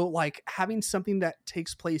 So like having something that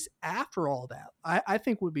takes place after all that, I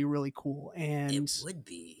think would be really cool. It And would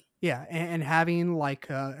be. yeah, and having like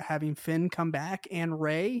having Finn come back and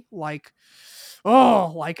Ray, like,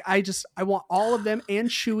 oh, like I want all of them and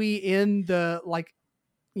Chewie in the like,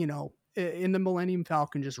 in the Millennium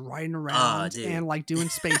Falcon, just riding Oh, around and dude. like doing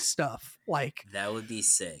space stuff. Like, That would be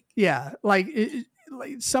sick. yeah, like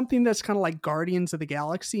something that's kind of like Guardians of the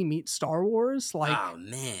Galaxy meets Star Wars. Oh,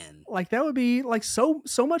 man. Like that would be like so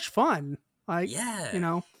much fun. Like, you Yeah.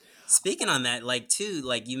 know, Speaking on that, like too,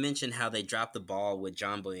 like you mentioned how they dropped the ball with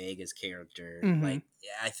John Boyega's character. hmm Like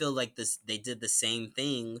I feel like this they did the same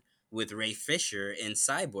thing with Ray Fisher in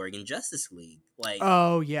Cyborg in Justice League. Like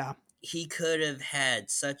oh yeah, he could have had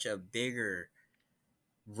such a bigger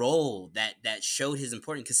role that showed his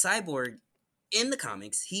importance because Cyborg in the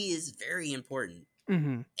comics he is very important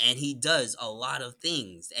hmm and he does a lot of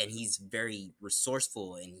things and he's very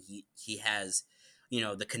resourceful and he has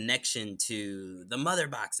the connection to the mother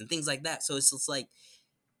box and things like that, so it's just like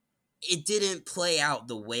it didn't play out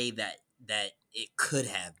the way that it could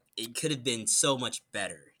have been so much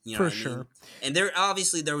better, you know for what I mean? sure. And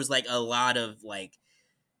there was like a lot of like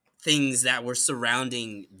things that were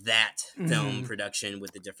surrounding that film hmm production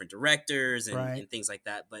with the different directors Right, and things like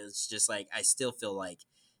that, but it's just like I still feel like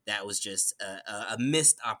that was just a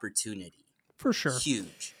missed opportunity. for sure.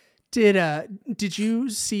 Huge. Did you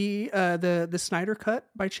see the Snyder cut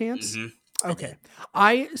by chance? Hmm. I Okay.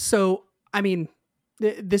 did. I mean,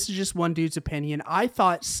 this is just one dude's opinion. I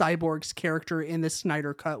thought Cyborg's character in the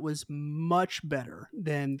Snyder cut was much better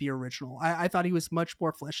than the original. I thought he was much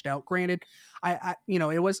more fleshed out. Granted,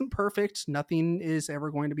 it wasn't perfect. Nothing is ever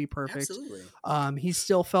going to be perfect. Absolutely. He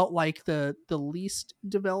still felt like the least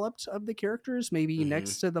developed of the characters, maybe Hmm.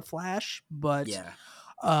 next to the Flash, but Yeah.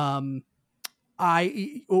 um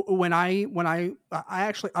when I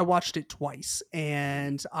actually I watched it twice, Mhm.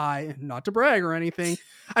 and I, not to brag or anything,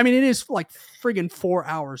 I mean it is like friggin' 4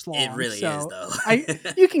 hours It long, really is so though. I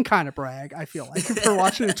you can kind of brag, I feel like, for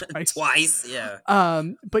watching it twice. Twice, yeah.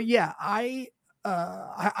 But yeah, I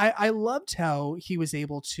loved how he was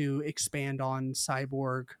able to expand on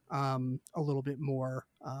Cyborg a little bit more.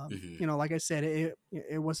 Hmm. Like I said,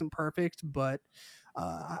 it wasn't perfect, but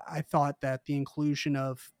I thought that the inclusion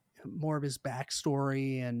of more of his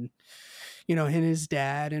backstory, and his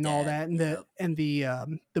dad and all Dad, that, and yep.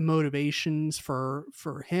 the motivations for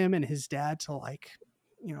him and his dad to, like,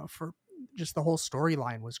 for just the whole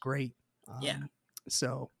storyline was great. Yeah,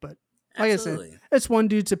 But like I said, absolutely. it's one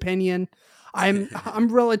dude's opinion. I'm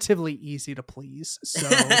relatively easy to please, so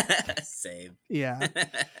Same. yeah.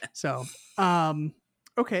 So,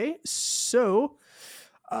 okay, so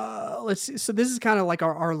let's see. So this is kind of like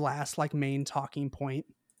our last like main talking point,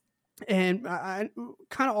 and I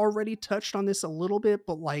kind of already touched on this a little bit,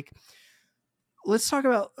 but like let's talk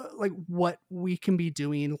about like what we can be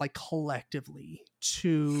doing like collectively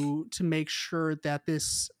to make sure that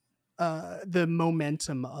this the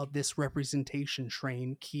momentum of this representation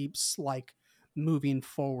train keeps like moving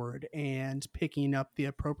forward and picking up the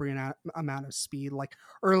appropriate amount of speed. Like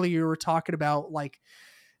earlier we were talking about like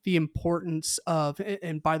the importance of,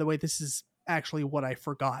 and by the way, this is actually what I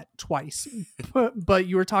forgot twice. But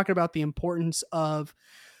you were talking about the importance of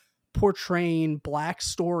portraying black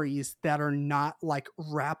stories that are not like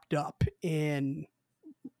wrapped up in,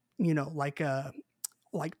 like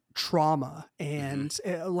like trauma Hmm. and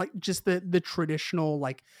like just the traditional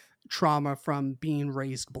like trauma from being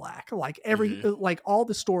raised black, like Hmm. like all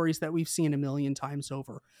the stories that we've seen a million times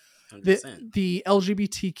over. 100%. The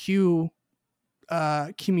LGBTQ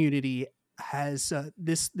community has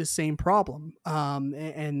this same problem,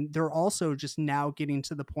 and they're also just now getting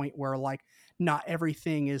to the point where like not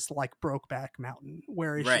everything is like Brokeback Mountain,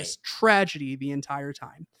 where it's Right. just tragedy the entire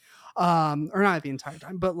time, or not the entire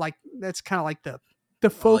time, but like that's kind of like the All you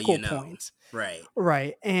focal know. point, Right.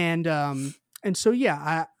 right? And so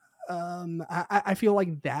yeah, I feel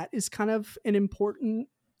like that is kind of an important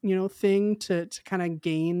thing to kind of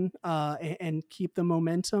gain and keep the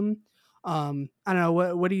momentum. I don't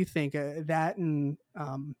know, what do you think, that, and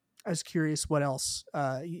I was curious what else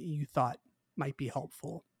you thought might be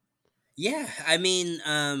helpful. Yeah, I mean,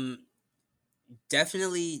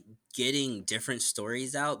 definitely getting different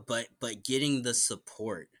stories out, but getting the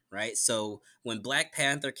support, right? So when Black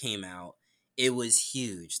Panther came out, it was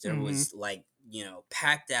huge. There Hmm. was like,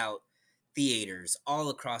 packed out theaters all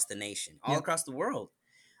across the nation, all Yep. across the world.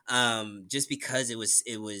 Just because it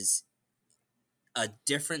was a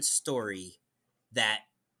different story that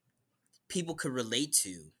people could relate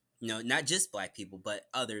to, not just black people but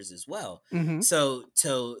others as well. Hmm.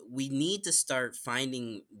 So we need to start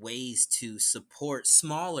finding ways to support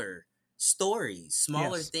smaller stories,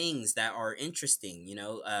 smaller Yes. things that are interesting,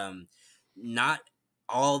 not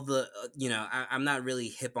all the I'm not really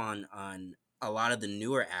hip on a lot of the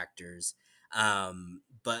newer actors,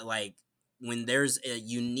 but like when there's a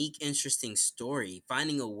unique interesting story,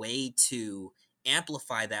 finding a way to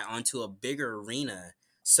amplify that onto a bigger arena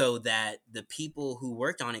so that the people who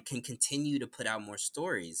worked on it can continue to put out more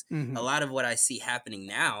stories. A Hmm. lot of what I see happening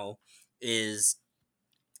now is,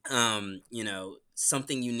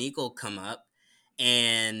 something unique will come up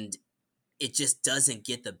and it just doesn't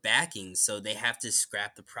get the backing, so they have to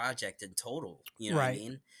scrap the project in total. You know what I Right.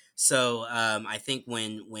 mean? So I think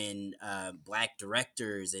when black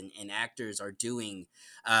directors and actors are doing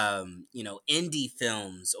indie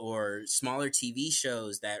films or smaller TV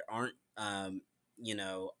shows that aren't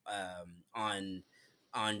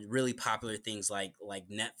on really popular things like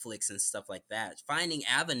Netflix and stuff like that, finding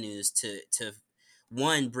avenues to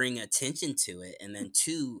one, bring attention to it, and then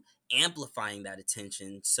two, amplifying that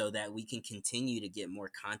attention so that we can continue to get more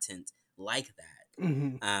content like that.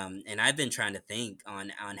 Hmm. And I've been trying to think on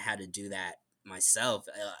how to do that myself.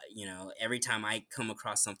 Every time I come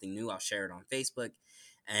across something new, I'll share it on Facebook,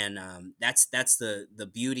 and that's the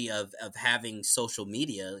beauty of having social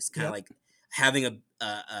media. It's kind of Yep. like having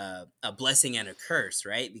a blessing and a curse,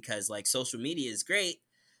 right? Because like social media is great,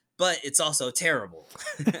 but it's also terrible.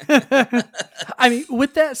 I mean,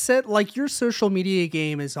 with that said, like your social media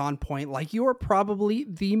game is on point. Like you are probably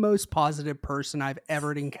the most positive person I've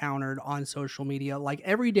ever encountered on social media. Like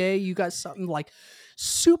every day you got something like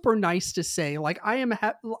super nice to say. Like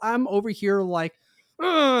I'm over here like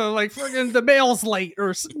friggin' the mail's late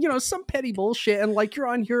or some petty bullshit, and like you're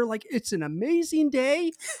on here like it's an amazing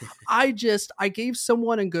day. I gave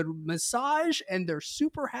someone a good massage and they're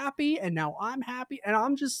super happy and now I'm happy, and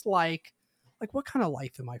I'm just like what kind of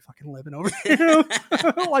life am I fucking living over here?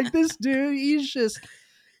 Like this dude, he's just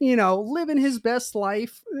living his best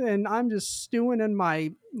life, and I'm just stewing in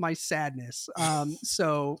my sadness.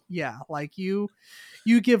 So yeah, like you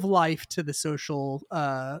give life to the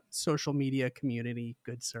social media community,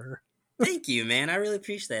 good sir. Thank you, man. I really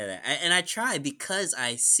appreciate that. And I try because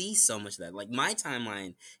I see so much of that. Like my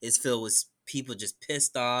timeline is filled with people just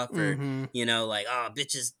pissed off or, Hmm. like, oh,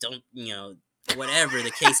 bitches don't, whatever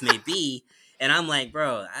the case may be. And I'm like,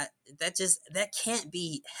 bro, that can't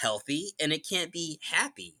be healthy and it can't be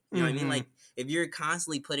happy. You know what I mean? Hmm. Like if you're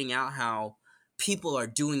constantly putting out how people are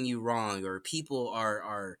doing you wrong or people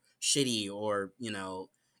are shitty or,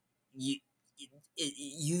 you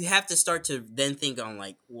you have to start to then think on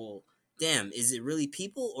like, well, damn, is it really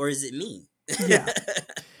people or is it me? Yeah.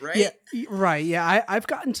 Yeah, Right? right. Yeah, I've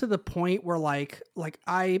gotten to the point where like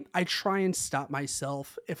I try and stop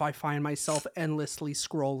myself if I find myself endlessly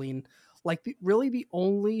scrolling. Like really the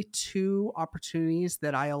only two opportunities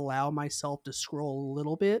that I allow myself to scroll a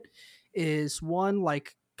little bit is one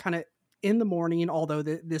like kind of in the morning, although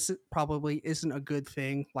probably isn't a good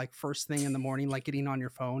thing, like first thing in the morning, like getting on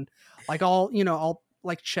your phone. Like I'll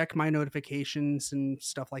like check my notifications and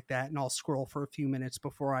stuff like that, and I'll scroll for a few minutes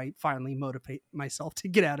before I finally motivate myself to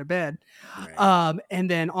get out of bed. Right. And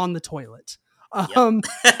then on the toilet. Yep. Um,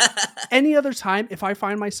 any other time, if I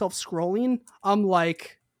find myself scrolling, I'm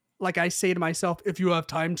like I say to myself, if you have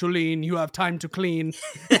time to lean, you have time to clean.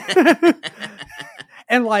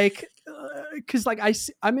 And like, because like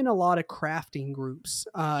I'm in a lot of crafting groups,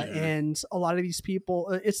 Mhm. and a lot of these people,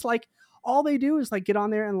 it's like all they do is like get on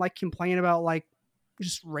there and like complain about like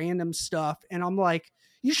just random stuff, and I'm like,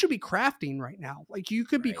 you should be crafting right now. Like you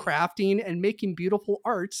could be Right. crafting and making beautiful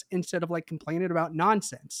arts instead of like complaining about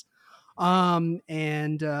nonsense. Right.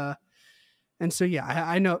 And so yeah,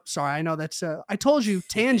 I know. Sorry, I know that's. I told you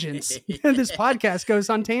tangents. This podcast goes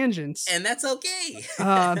on tangents. And that's okay.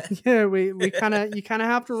 Yeah, we kind of you kind of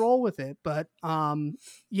have to roll with it, but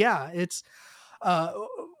yeah, it's uh,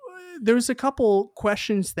 there's a couple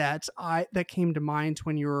questions that came to mind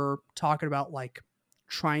when you were talking about like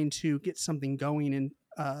trying to get something going and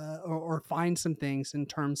or find some things in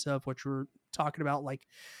terms of what you're talking about,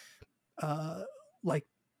 uh like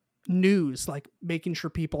news, like making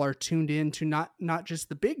sure people are tuned in to not just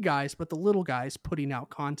the big guys but the little guys putting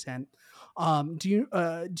out content. Do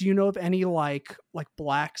you know of any like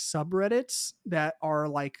black subreddits that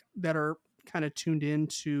are kind of tuned in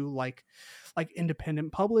to like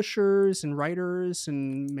independent publishers and writers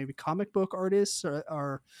and maybe comic book artists,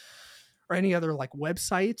 or any other like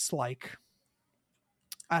websites, like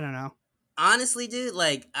I don't know. Honestly, dude,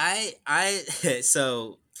 like I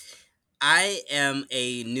so I am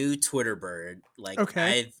a new Twitter bird. Like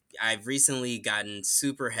Okay. I've recently gotten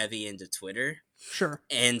super heavy into Twitter. Sure.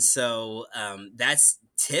 And so that's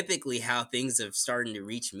typically how things have started to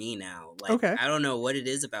reach me now. Like Okay. I don't know what it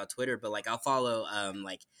is about Twitter, but like I'll follow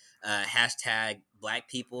hashtag Black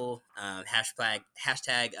people, hashtag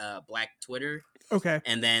Black Twitter, Okay.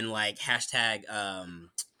 and then like hashtag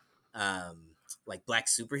like Black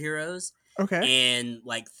superheroes, Okay. and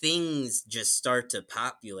like things just start to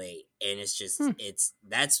populate, and Hmm. it's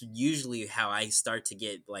that's usually how I start to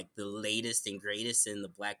get like the latest and greatest in the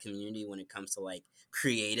Black community when it comes to like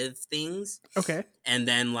creative things. Okay. And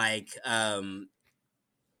then like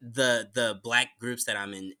the Black groups that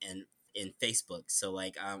I'm in Facebook. So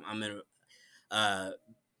like I'm in uh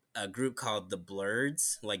a group called the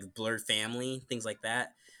Blurds, like Blurred Family, things like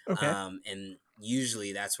that. Okay. And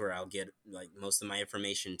usually that's where I'll get like most of my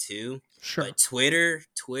information too. Sure. But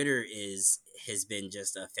Twitter is has been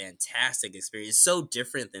just a fantastic experience. It's so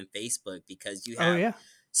different than Facebook because you Oh have yeah.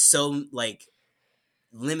 so like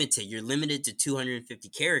limited. You're limited to 250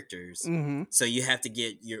 characters, Mm-hmm. so you have to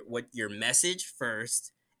get your message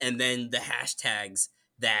first, and then the hashtags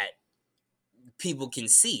that people can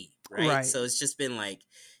see, right? Right. So it's just been like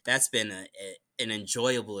that's been an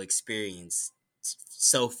enjoyable experience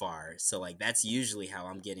so far. So like that's usually how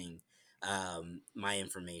I'm getting my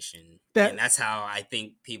information, and That that's how I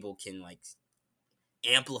think people can like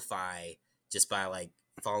amplify just by like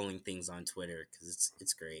following things on Twitter because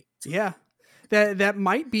it's great. Yeah. That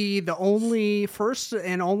might be the only first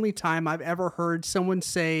and only time I've ever heard someone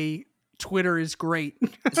say Twitter is great.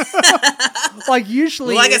 Like Well,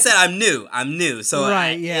 usually like I said, I'm new, so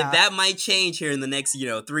right, yeah. that might change here in the next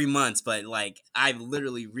 3 months. But like I've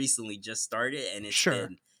literally recently just started, and it's Sure.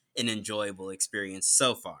 been an enjoyable experience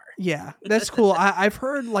so far. Yeah, that's cool. I've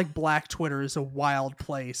heard like Black Twitter is a wild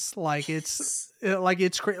place. Like Yes,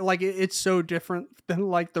 it's so different than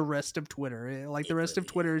like the rest of Twitter. Like the it rest of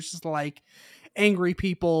really Twitter is. is just like angry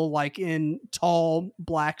people like in tall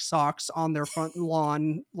black socks on their front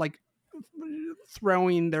lawn, like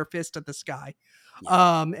throwing their fist at the sky.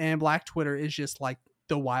 Yep. And Black Twitter is just like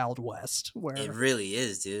the Wild West It where really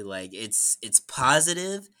is, dude. Like it's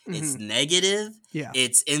positive, it's mhm, negative, yeah.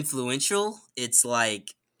 it's influential, it's like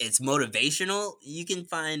it's motivational. You can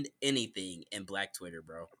find anything in Black Twitter,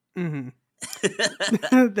 bro. Hmm.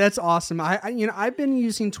 That's awesome. I've been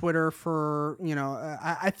using Twitter for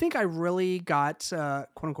I think I really got quote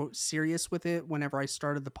unquote serious with it whenever I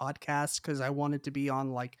started the podcast because I wanted to be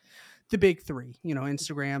on like the big three,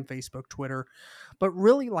 Instagram, Facebook, Twitter. But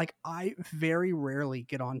really, like I very rarely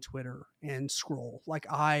get on Twitter and scroll. Like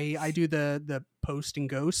I do the post and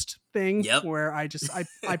ghost thing Yep. where I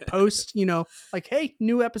post, like hey,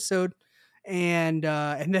 new episode, and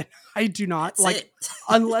then I do not That's like it.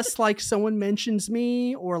 unless like someone mentions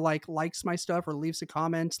me or like likes my stuff or leaves a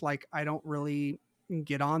comment. Like I don't really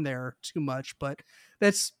get on there too much. But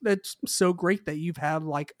that's so great that you've had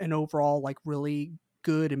like an overall like really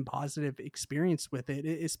good and positive experience with it,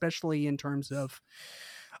 especially in terms of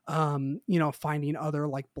finding other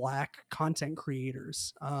like black content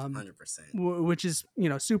creators, 100%. which is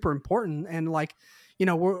super important. And like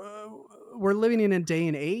we're living in a day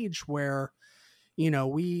and age where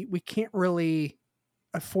we can't really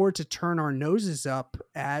afford to turn our noses up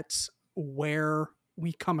at where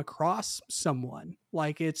we come across someone.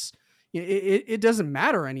 Like it doesn't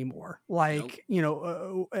matter anymore. Nope. Like,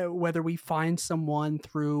 whether we find someone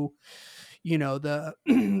through, the,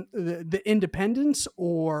 the independents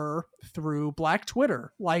or through Black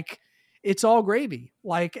Twitter, like it's all gravy.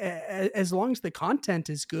 Like as long as the content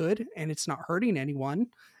is good and it's not hurting anyone,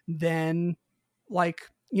 then like,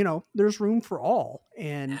 there's room for all.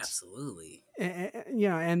 Absolutely.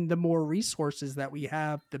 And the more resources that we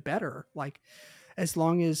have, the better. Like as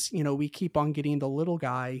long as, we keep on getting the little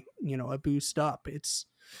guy, a boost up. It's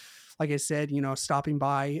like I said, stopping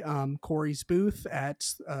by Corey's booth at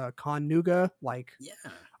Con Nuga. Like Yeah.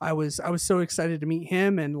 I was so excited to meet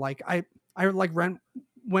him, and like I like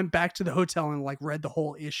went back to the hotel and like read the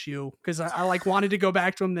whole issue because I like wanted to go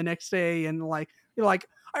back to him the next day and like you're like,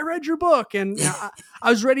 I read your book, and I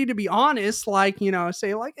was ready to be honest, like,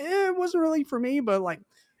 say like, it wasn't really for me, but like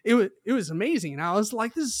it was amazing. I was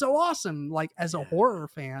like, this is so awesome, like as a Yeah. horror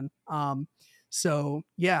fan. So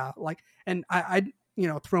yeah, like, and I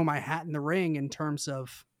throw my hat in the ring in terms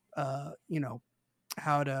of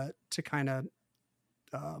how to kind of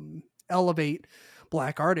elevate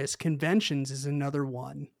Black artists. Conventions is another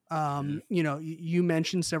one. Mhm. You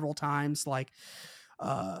mentioned several times like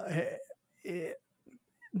uh it,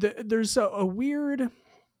 there's a weird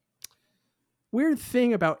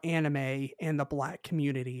thing about anime and the Black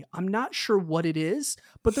community. I'm not sure what it is,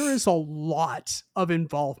 but there is a lot of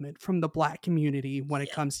involvement from the Black community when it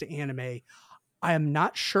Yep. comes to anime. I am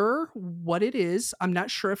not sure what it is. I'm not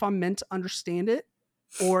sure if I'm meant to understand it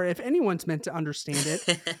or if anyone's meant to understand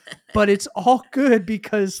it, but it's all good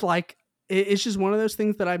because like it's just one of those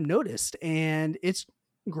things that I've noticed, and it's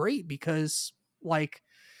great because like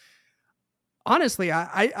honestly,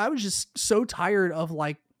 I was just so tired of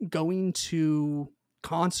like going to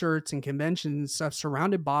concerts and conventions and stuff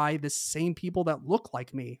surrounded by the same people that look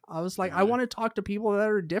like me. I was like, I Mhm. want to talk to people that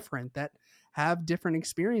are different, that have different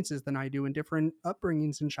experiences than I do and different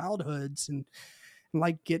upbringings and childhoods, and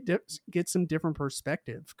like get some different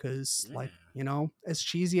perspective because Yeah. like, as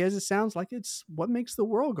cheesy as it sounds, like it's what makes the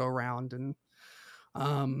world go round. And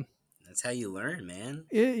um That's how you learn, man.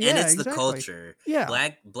 And yeah, it's the exactly. culture. Yeah.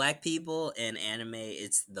 Black people and anime,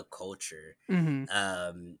 it's the culture. Hmm.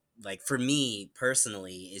 Like for me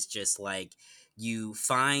personally, it's just like you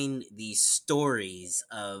find these stories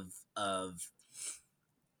of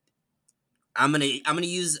I'm gonna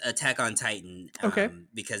use Attack on Titan Okay.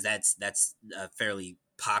 because that's a fairly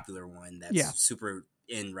popular one that's Yeah, super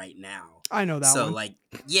in right now. I know that So one. like,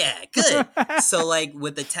 yeah, good. So like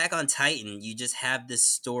with Attack on Titan, you just have this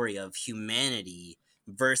story of humanity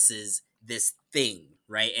versus this thing,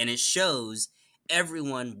 right? And it shows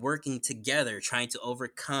everyone working together trying to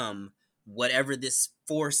overcome whatever this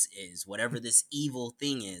force is, whatever this evil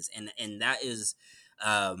thing is. And that is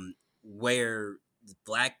where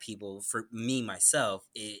Black people, for me myself,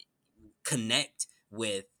 it connect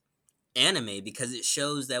with anime because it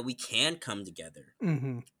shows that we can come together.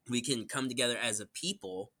 Hmm. We can come together as a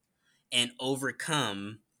people and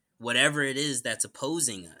overcome whatever it is that's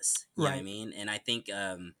opposing us. You know what I Right. mean? And I think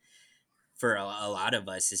for a lot of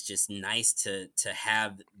us, it's just nice to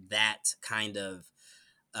have that kind of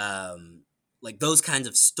like those kinds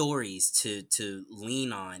of stories to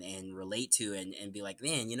lean on and relate to and be like,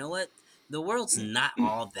 man, you know what? The world's not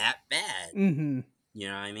all that bad. Hmm. You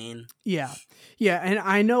know what I mean? Yeah. Yeah. And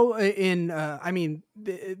I know I mean,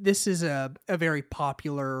 this is a very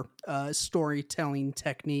popular storytelling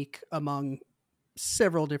technique among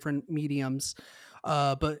several different mediums,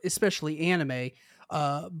 but especially anime.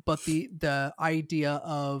 But the idea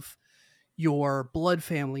of your blood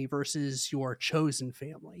family versus your chosen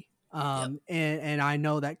family. Yep. And I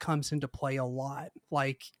know that comes into play a lot.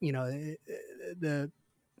 Like, the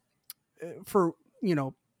for,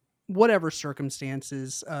 whatever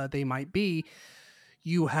circumstances they might be,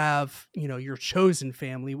 you have, your chosen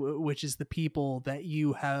family, which is the people that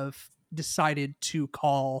you have decided to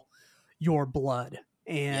call your blood.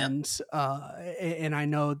 Yep. And I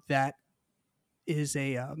know that is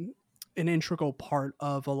an integral part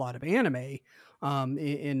of a lot of anime,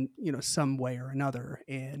 in some way or another.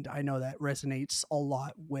 And I know that resonates a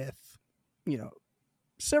lot with, you know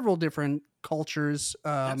several different cultures,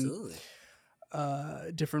 Absolutely.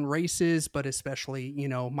 different races, but especially,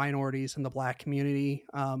 minorities in the Black community.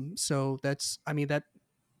 So that's, I mean, that,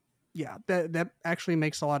 yeah, that actually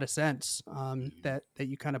makes a lot of sense. Mhm. That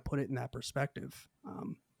you kind of put it in that perspective.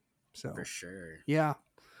 For So sure. yeah,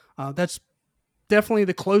 that's definitely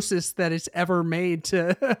the closest that it's ever made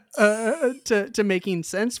to to making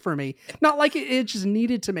sense for me. Not like it just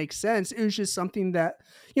needed to make sense. It was just something that,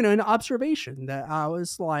 an observation that I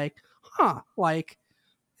was like, huh, like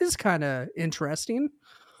is kind of interesting.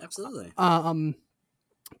 Absolutely. Um,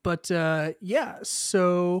 but yeah,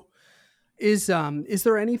 so is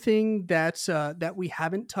there anything that we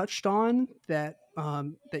haven't touched on that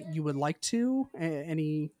you would like to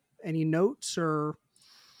any notes Oh,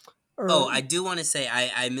 or I do want to say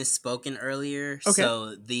I misspoken earlier. okay,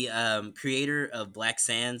 So the creator of Black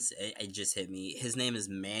Sands, it just hit me. His name is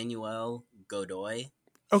Manuel Godoy.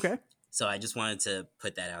 okay, So I just wanted to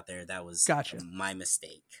put that out there. That was gotcha, my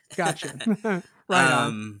mistake. gotcha. Right on.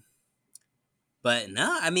 um, but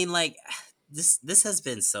no, I mean, like, this has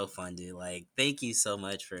been so fun, dude. Like, thank you so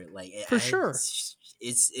much for like For sure.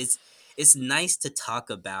 it's nice to talk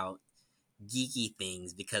about geeky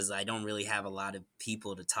things because I don't really have a lot of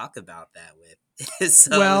people to talk about that with. So it's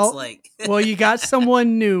Well, like, you got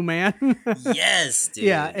someone new, man. yes,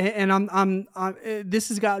 Yeah, dude. and this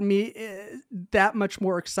has gotten me that much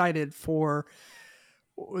more excited for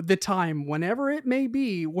the time, whenever it may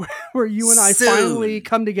be, where you and I finally Soon.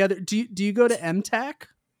 come together. Do you go to MTAC?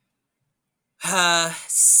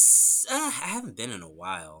 I haven't been in a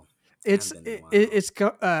while. I haven't It's been in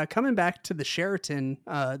a while. coming back to the Sheraton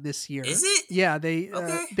this Is year. it? Yeah,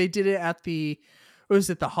 Okay. they did it at the what was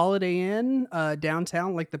it, the Holiday Inn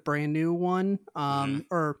downtown, like the brand new one, Mm-hmm.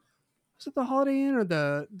 or was it the Holiday Inn or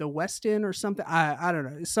the West Inn or something? I don't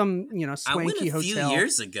know, some I went a swanky few hotel.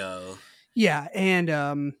 years ago. Yeah,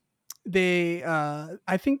 and they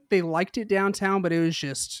I think they liked it downtown, but it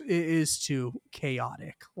is too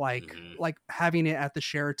chaotic. Mm-hmm. Like having it at the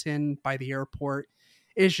Sheraton by the airport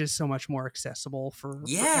is just so much more accessible for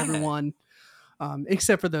Yeah. everyone,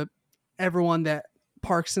 except for the everyone that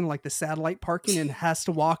parks in like the satellite parking and has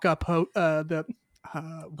to walk up the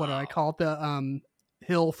what do I Oh, call it, the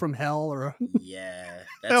hill from hell or yeah.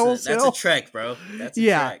 Hell's That's a Hill. trek, bro. That's a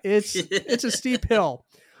Yeah, trek. it's a steep hill.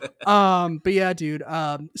 But yeah, dude.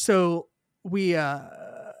 So we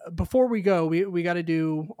before we go, we got to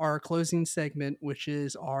do our closing segment, which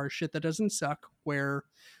is our shit that doesn't suck, where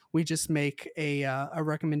we just make a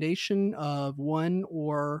recommendation of one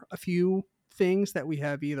or a few things that we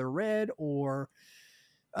have either read or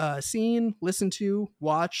seen, listened to,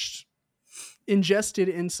 watched, ingested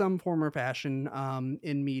in some form or fashion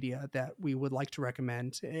in media that we would like to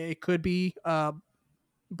recommend. It could be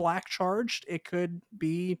black charged, it could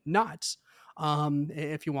be not,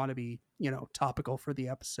 if you want to be topical for the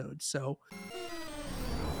episode. So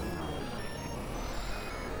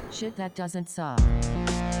Shit that doesn't suck.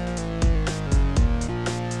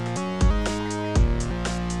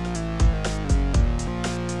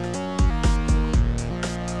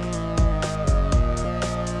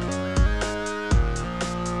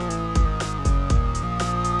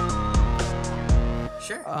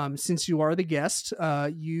 Sure. since you are the guest,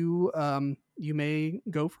 you may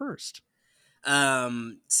go first.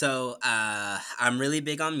 I'm really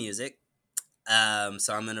big on music.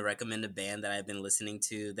 So I'm gonna recommend a band that I've been listening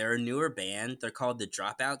to. They're a newer band. They're called the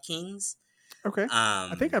Dropout Kings. Okay,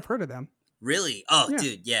 I think Um, I've heard of them. Really? Oh, Yeah.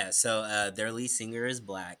 dude, yeah. So their lead singer is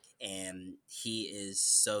black, and he is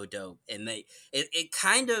so dope. And it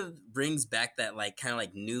kind of brings back that like kind of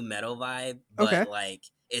like new metal vibe, Okay. but like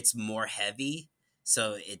it's more heavy.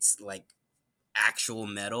 So it's like actual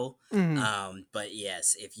metal. Mm, But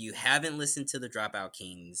yes, if you haven't listened to the Dropout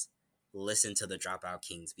Kings, listen to the Dropout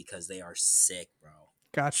Kings because they are sick, bro.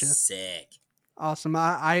 gotcha. Sick. Awesome.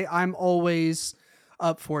 I'm always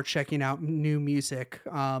up for checking out new music.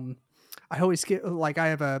 I always get like I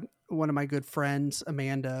have a one of my good friends,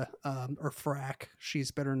 Amanda, or Frack,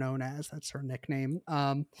 she's better known as. That's her nickname.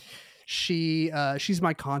 She's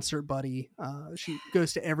my concert buddy. She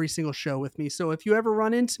goes to every single show with me. So if you ever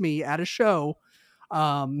run into me at a show,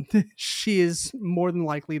 she is more than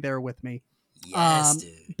likely there with me. Yes, Um,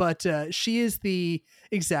 dude. but she is the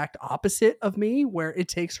exact opposite of me, where it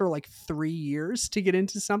takes her like 3 years to get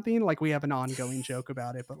into something. Like we have an ongoing joke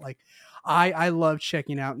about it, but like I love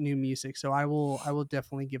checking out new music, so I will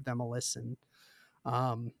definitely give them a listen.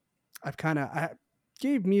 Um, I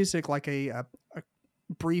gave music like a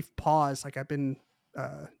brief pause. Like I've been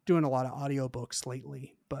doing a lot of audiobooks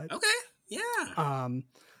lately, but Okay. Yeah. um,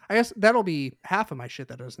 I guess that'll be half of my shit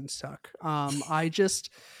that doesn't suck. I just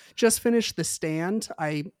finished The Stand. I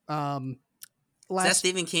Is that last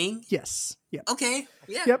Stephen King? yes, yep. Okay.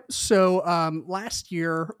 Yeah. Yep. So last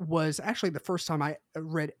year was actually the first time I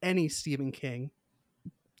read any Stephen King.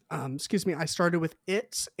 Excuse me. I started with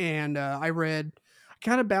It, and I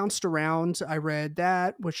kind of bounced around. I read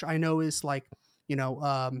that, which I know is like, it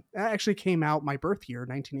actually came out my birth year,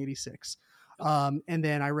 1986. Okay. And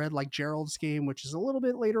then I read like Gerald's Game, which is a little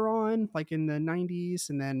bit later on, like in the 90s,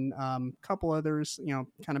 and then a couple others,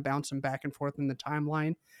 kind of bouncing back and forth in the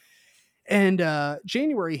timeline. And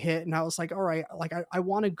January hit, and I was like, all right, like I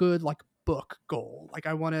want a good like book goal. Like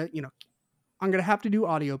I want to, I'm gonna have to do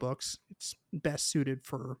audiobooks. It's best suited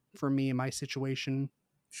for me and my situation.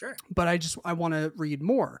 Sure. But I want to read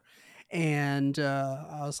more, and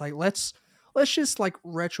I was like, let's just like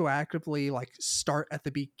retroactively like start at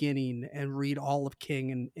the beginning and read all of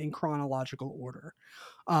King in chronological order.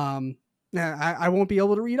 Now, I won't be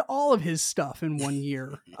able to read all of his stuff in 1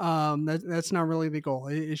 year. That's not really the goal.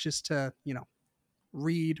 It's just to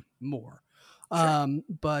read more. Sure.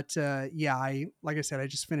 But yeah, I like I said, I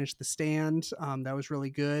just finished The Stand. That was really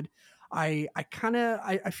good. I kind of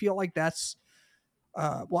I feel like that's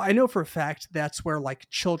well, I know for a fact that's where like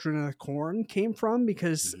Children of the Corn came from,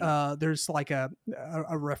 because Mhm. there's like a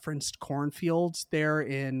referenced cornfield there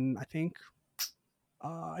in I think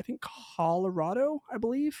Colorado, I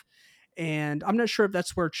believe, and I'm not sure if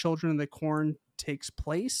that's where Children of the Corn takes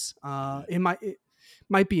place. It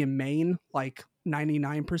might be in Maine, like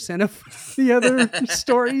 99% of the other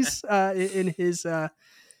stories in his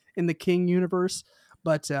in the King universe.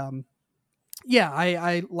 But yeah,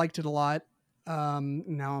 I liked it a lot.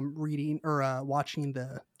 Now I'm reading or watching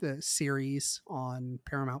the series on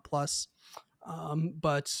Paramount Plus.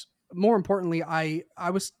 But more importantly, I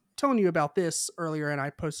was telling you about this earlier, and I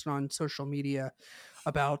posted on social media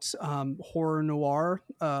about Horror Noir,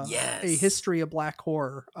 a Yes. history of black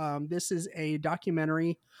horror. This is a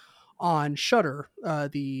documentary on Shudder,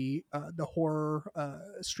 the horror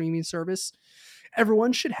streaming service.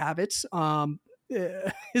 Everyone should have it,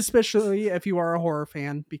 especially if you are a horror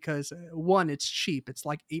fan, because one, it's cheap. It's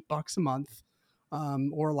like $8 a month,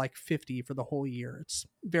 or like 50 for the whole year. It's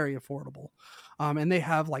very affordable, and they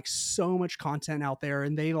have like so much content out there.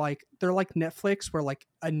 And they're like Netflix, where like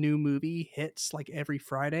a new movie hits like every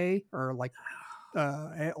Friday, or like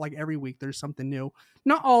every week there's something new.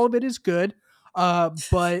 Not all of it is good,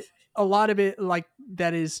 but a lot of it like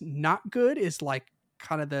that is not good is like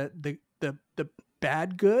kind of the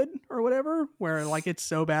bad good or whatever, where like it's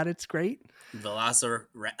so bad it's great.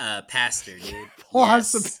 Velociraptor, Pastor, dude.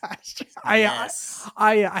 Yes. Velocipaster. Yes.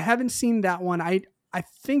 I haven't seen that one. I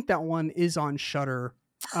think that one is on Shutter.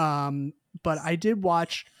 But I did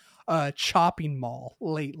watch Chopping Mall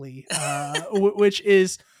lately, which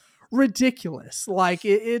is ridiculous. Like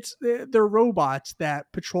they're robots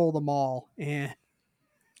that patrol the mall, and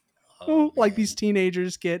Oh like these man.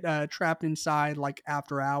 teenagers get trapped inside like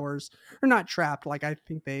after hours, or not trapped. Like I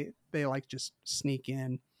think they like just sneak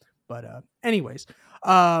in. But anyways,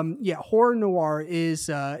 yeah, Horror Noir is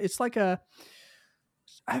it's like I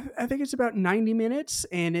think it's about 90 minutes,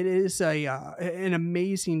 and it is an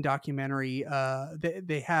amazing documentary.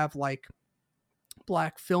 They have like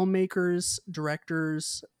black filmmakers,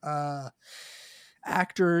 directors,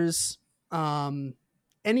 actors, um,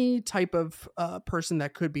 any type of person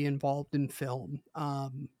that could be involved in film,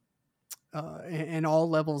 and all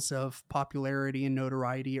levels of popularity and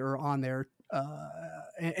notoriety are on there.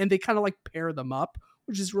 And they kind of like pair them up,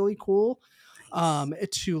 which is really cool, Nice.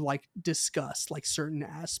 to like discuss like certain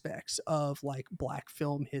aspects of like black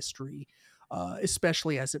film history,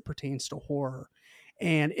 especially as it pertains to horror.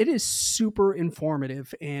 And it is super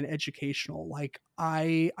informative and educational. Like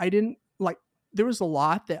I didn't like, there was a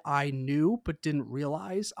lot that I knew but didn't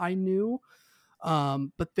realize I knew.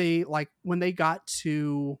 But they like when they got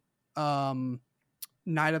to um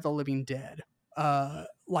Night of the Living Dead,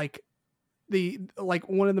 like the like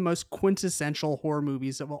one of the most quintessential horror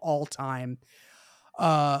movies of all time,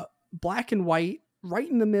 black and white, right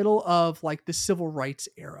in the middle of like the civil rights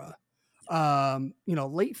era,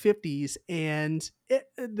 late 50s. And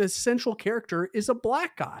the central character is a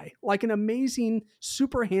black guy, like an amazing,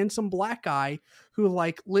 super handsome black guy who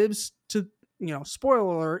like lives to, spoiler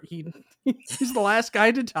alert, he's the last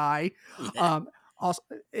guy to die. Yeah. Um also,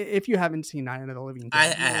 if you haven't seen Night of the Living I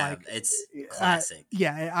Dead, have. It's uh, classic.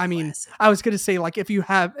 yeah, I mean, Classic. I was gonna say, like, if you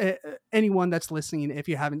have anyone that's listening, if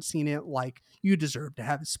you haven't seen it, like, you deserve to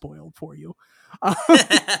have it spoiled for you. Um,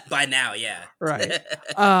 By now, yeah. right.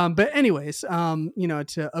 But anyways,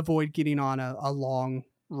 to avoid getting on a long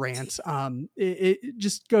rant,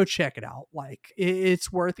 just go check it out. Like,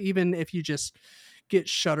 it's worth, even if you just get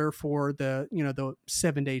Shutter for the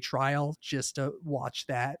 7-day trial, just to watch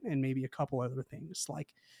that and maybe a couple other things.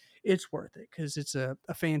 Like, it's worth it, because it's a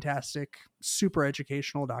fantastic, super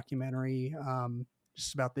educational documentary,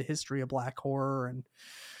 just about the history of black horror. And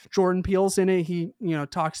Jordan Peele's in it. He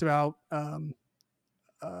talks about I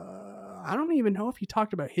don't even know if he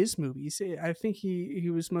talked about his movies. I think he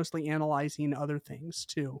was mostly analyzing other things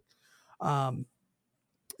too. Um,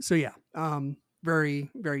 so yeah, very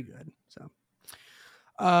very good. So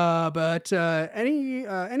Anyways,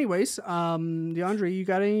 DeAndre, you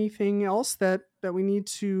got anything else that we need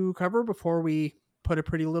to cover before we put a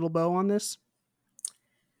pretty little bow on this?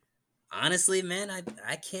 Honestly, man,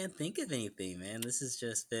 I can't think of anything, man. This has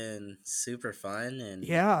just been super fun, and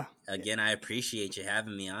Yeah. again, I appreciate you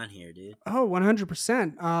having me on here, dude. Oh,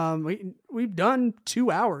 100%. We've done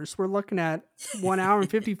 2 hours. We're looking at 1 hour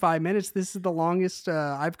and 55 minutes. This is the longest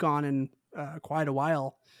I've gone in quite a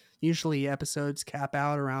while. Usually episodes cap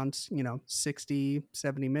out around, 60,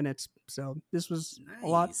 70 minutes. So this was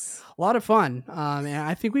Nice. a lot of fun. And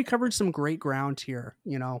I think we covered some great ground here,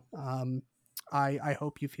 I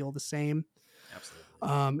hope you feel the same.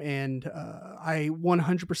 Absolutely. And I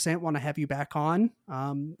 100% want to have you back on.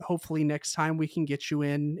 Hopefully next time we can get you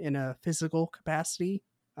in a physical capacity,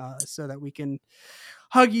 so that we can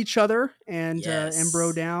hug each other and bro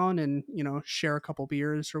Yes. down and share a couple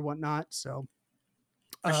beers or whatnot. So,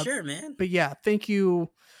 For sure, man. but yeah, thank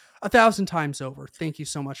you 1,000 times over. Thank you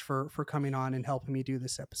so much for coming on and helping me do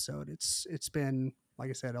this episode. It's been, like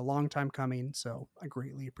I said, a long time coming. So I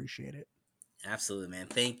greatly appreciate it. Absolutely, man.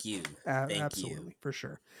 Thank you. Thank Absolutely, you. for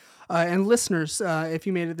sure. And listeners, if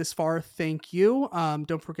you made it this far, thank you.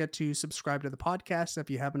 Don't forget to subscribe to the podcast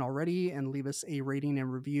if you haven't already, and leave us a rating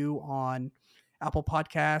and review on Apple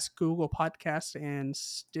Podcasts, Google Podcasts, and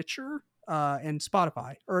Stitcher, and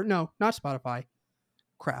Spotify. Or no, not Spotify.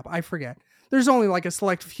 Crap, I forget. There's only like a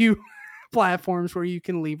select few platforms where you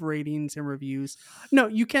can leave ratings and reviews. No,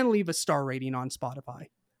 you can leave a star rating on Spotify.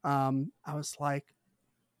 I was like,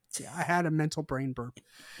 yeah, I had a mental brain burp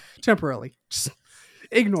temporarily. Just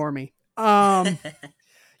ignore me.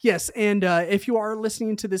 Yes, and if you are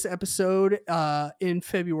listening to this episode in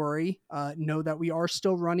February, know that we are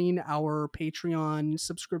still running our Patreon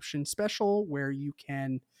subscription special, where you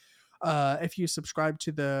can, if you subscribe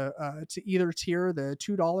to the to either tier, the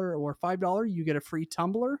 $2 or $5, you get a free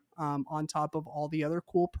tumbler on top of all the other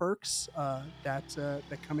cool perks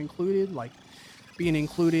that come included, like being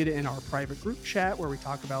included in our private group chat where we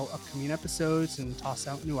talk about upcoming episodes and toss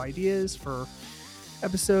out new ideas for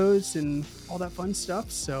episodes and all that fun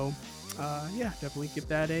stuff. So, yeah, definitely give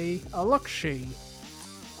that a look shade.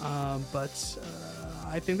 But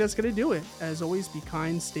I think that's going to do it. As always, be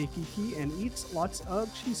kind, stay geeky, and eat lots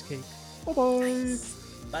of cheesecake. Bye bye. Nice.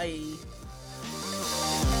 Bye.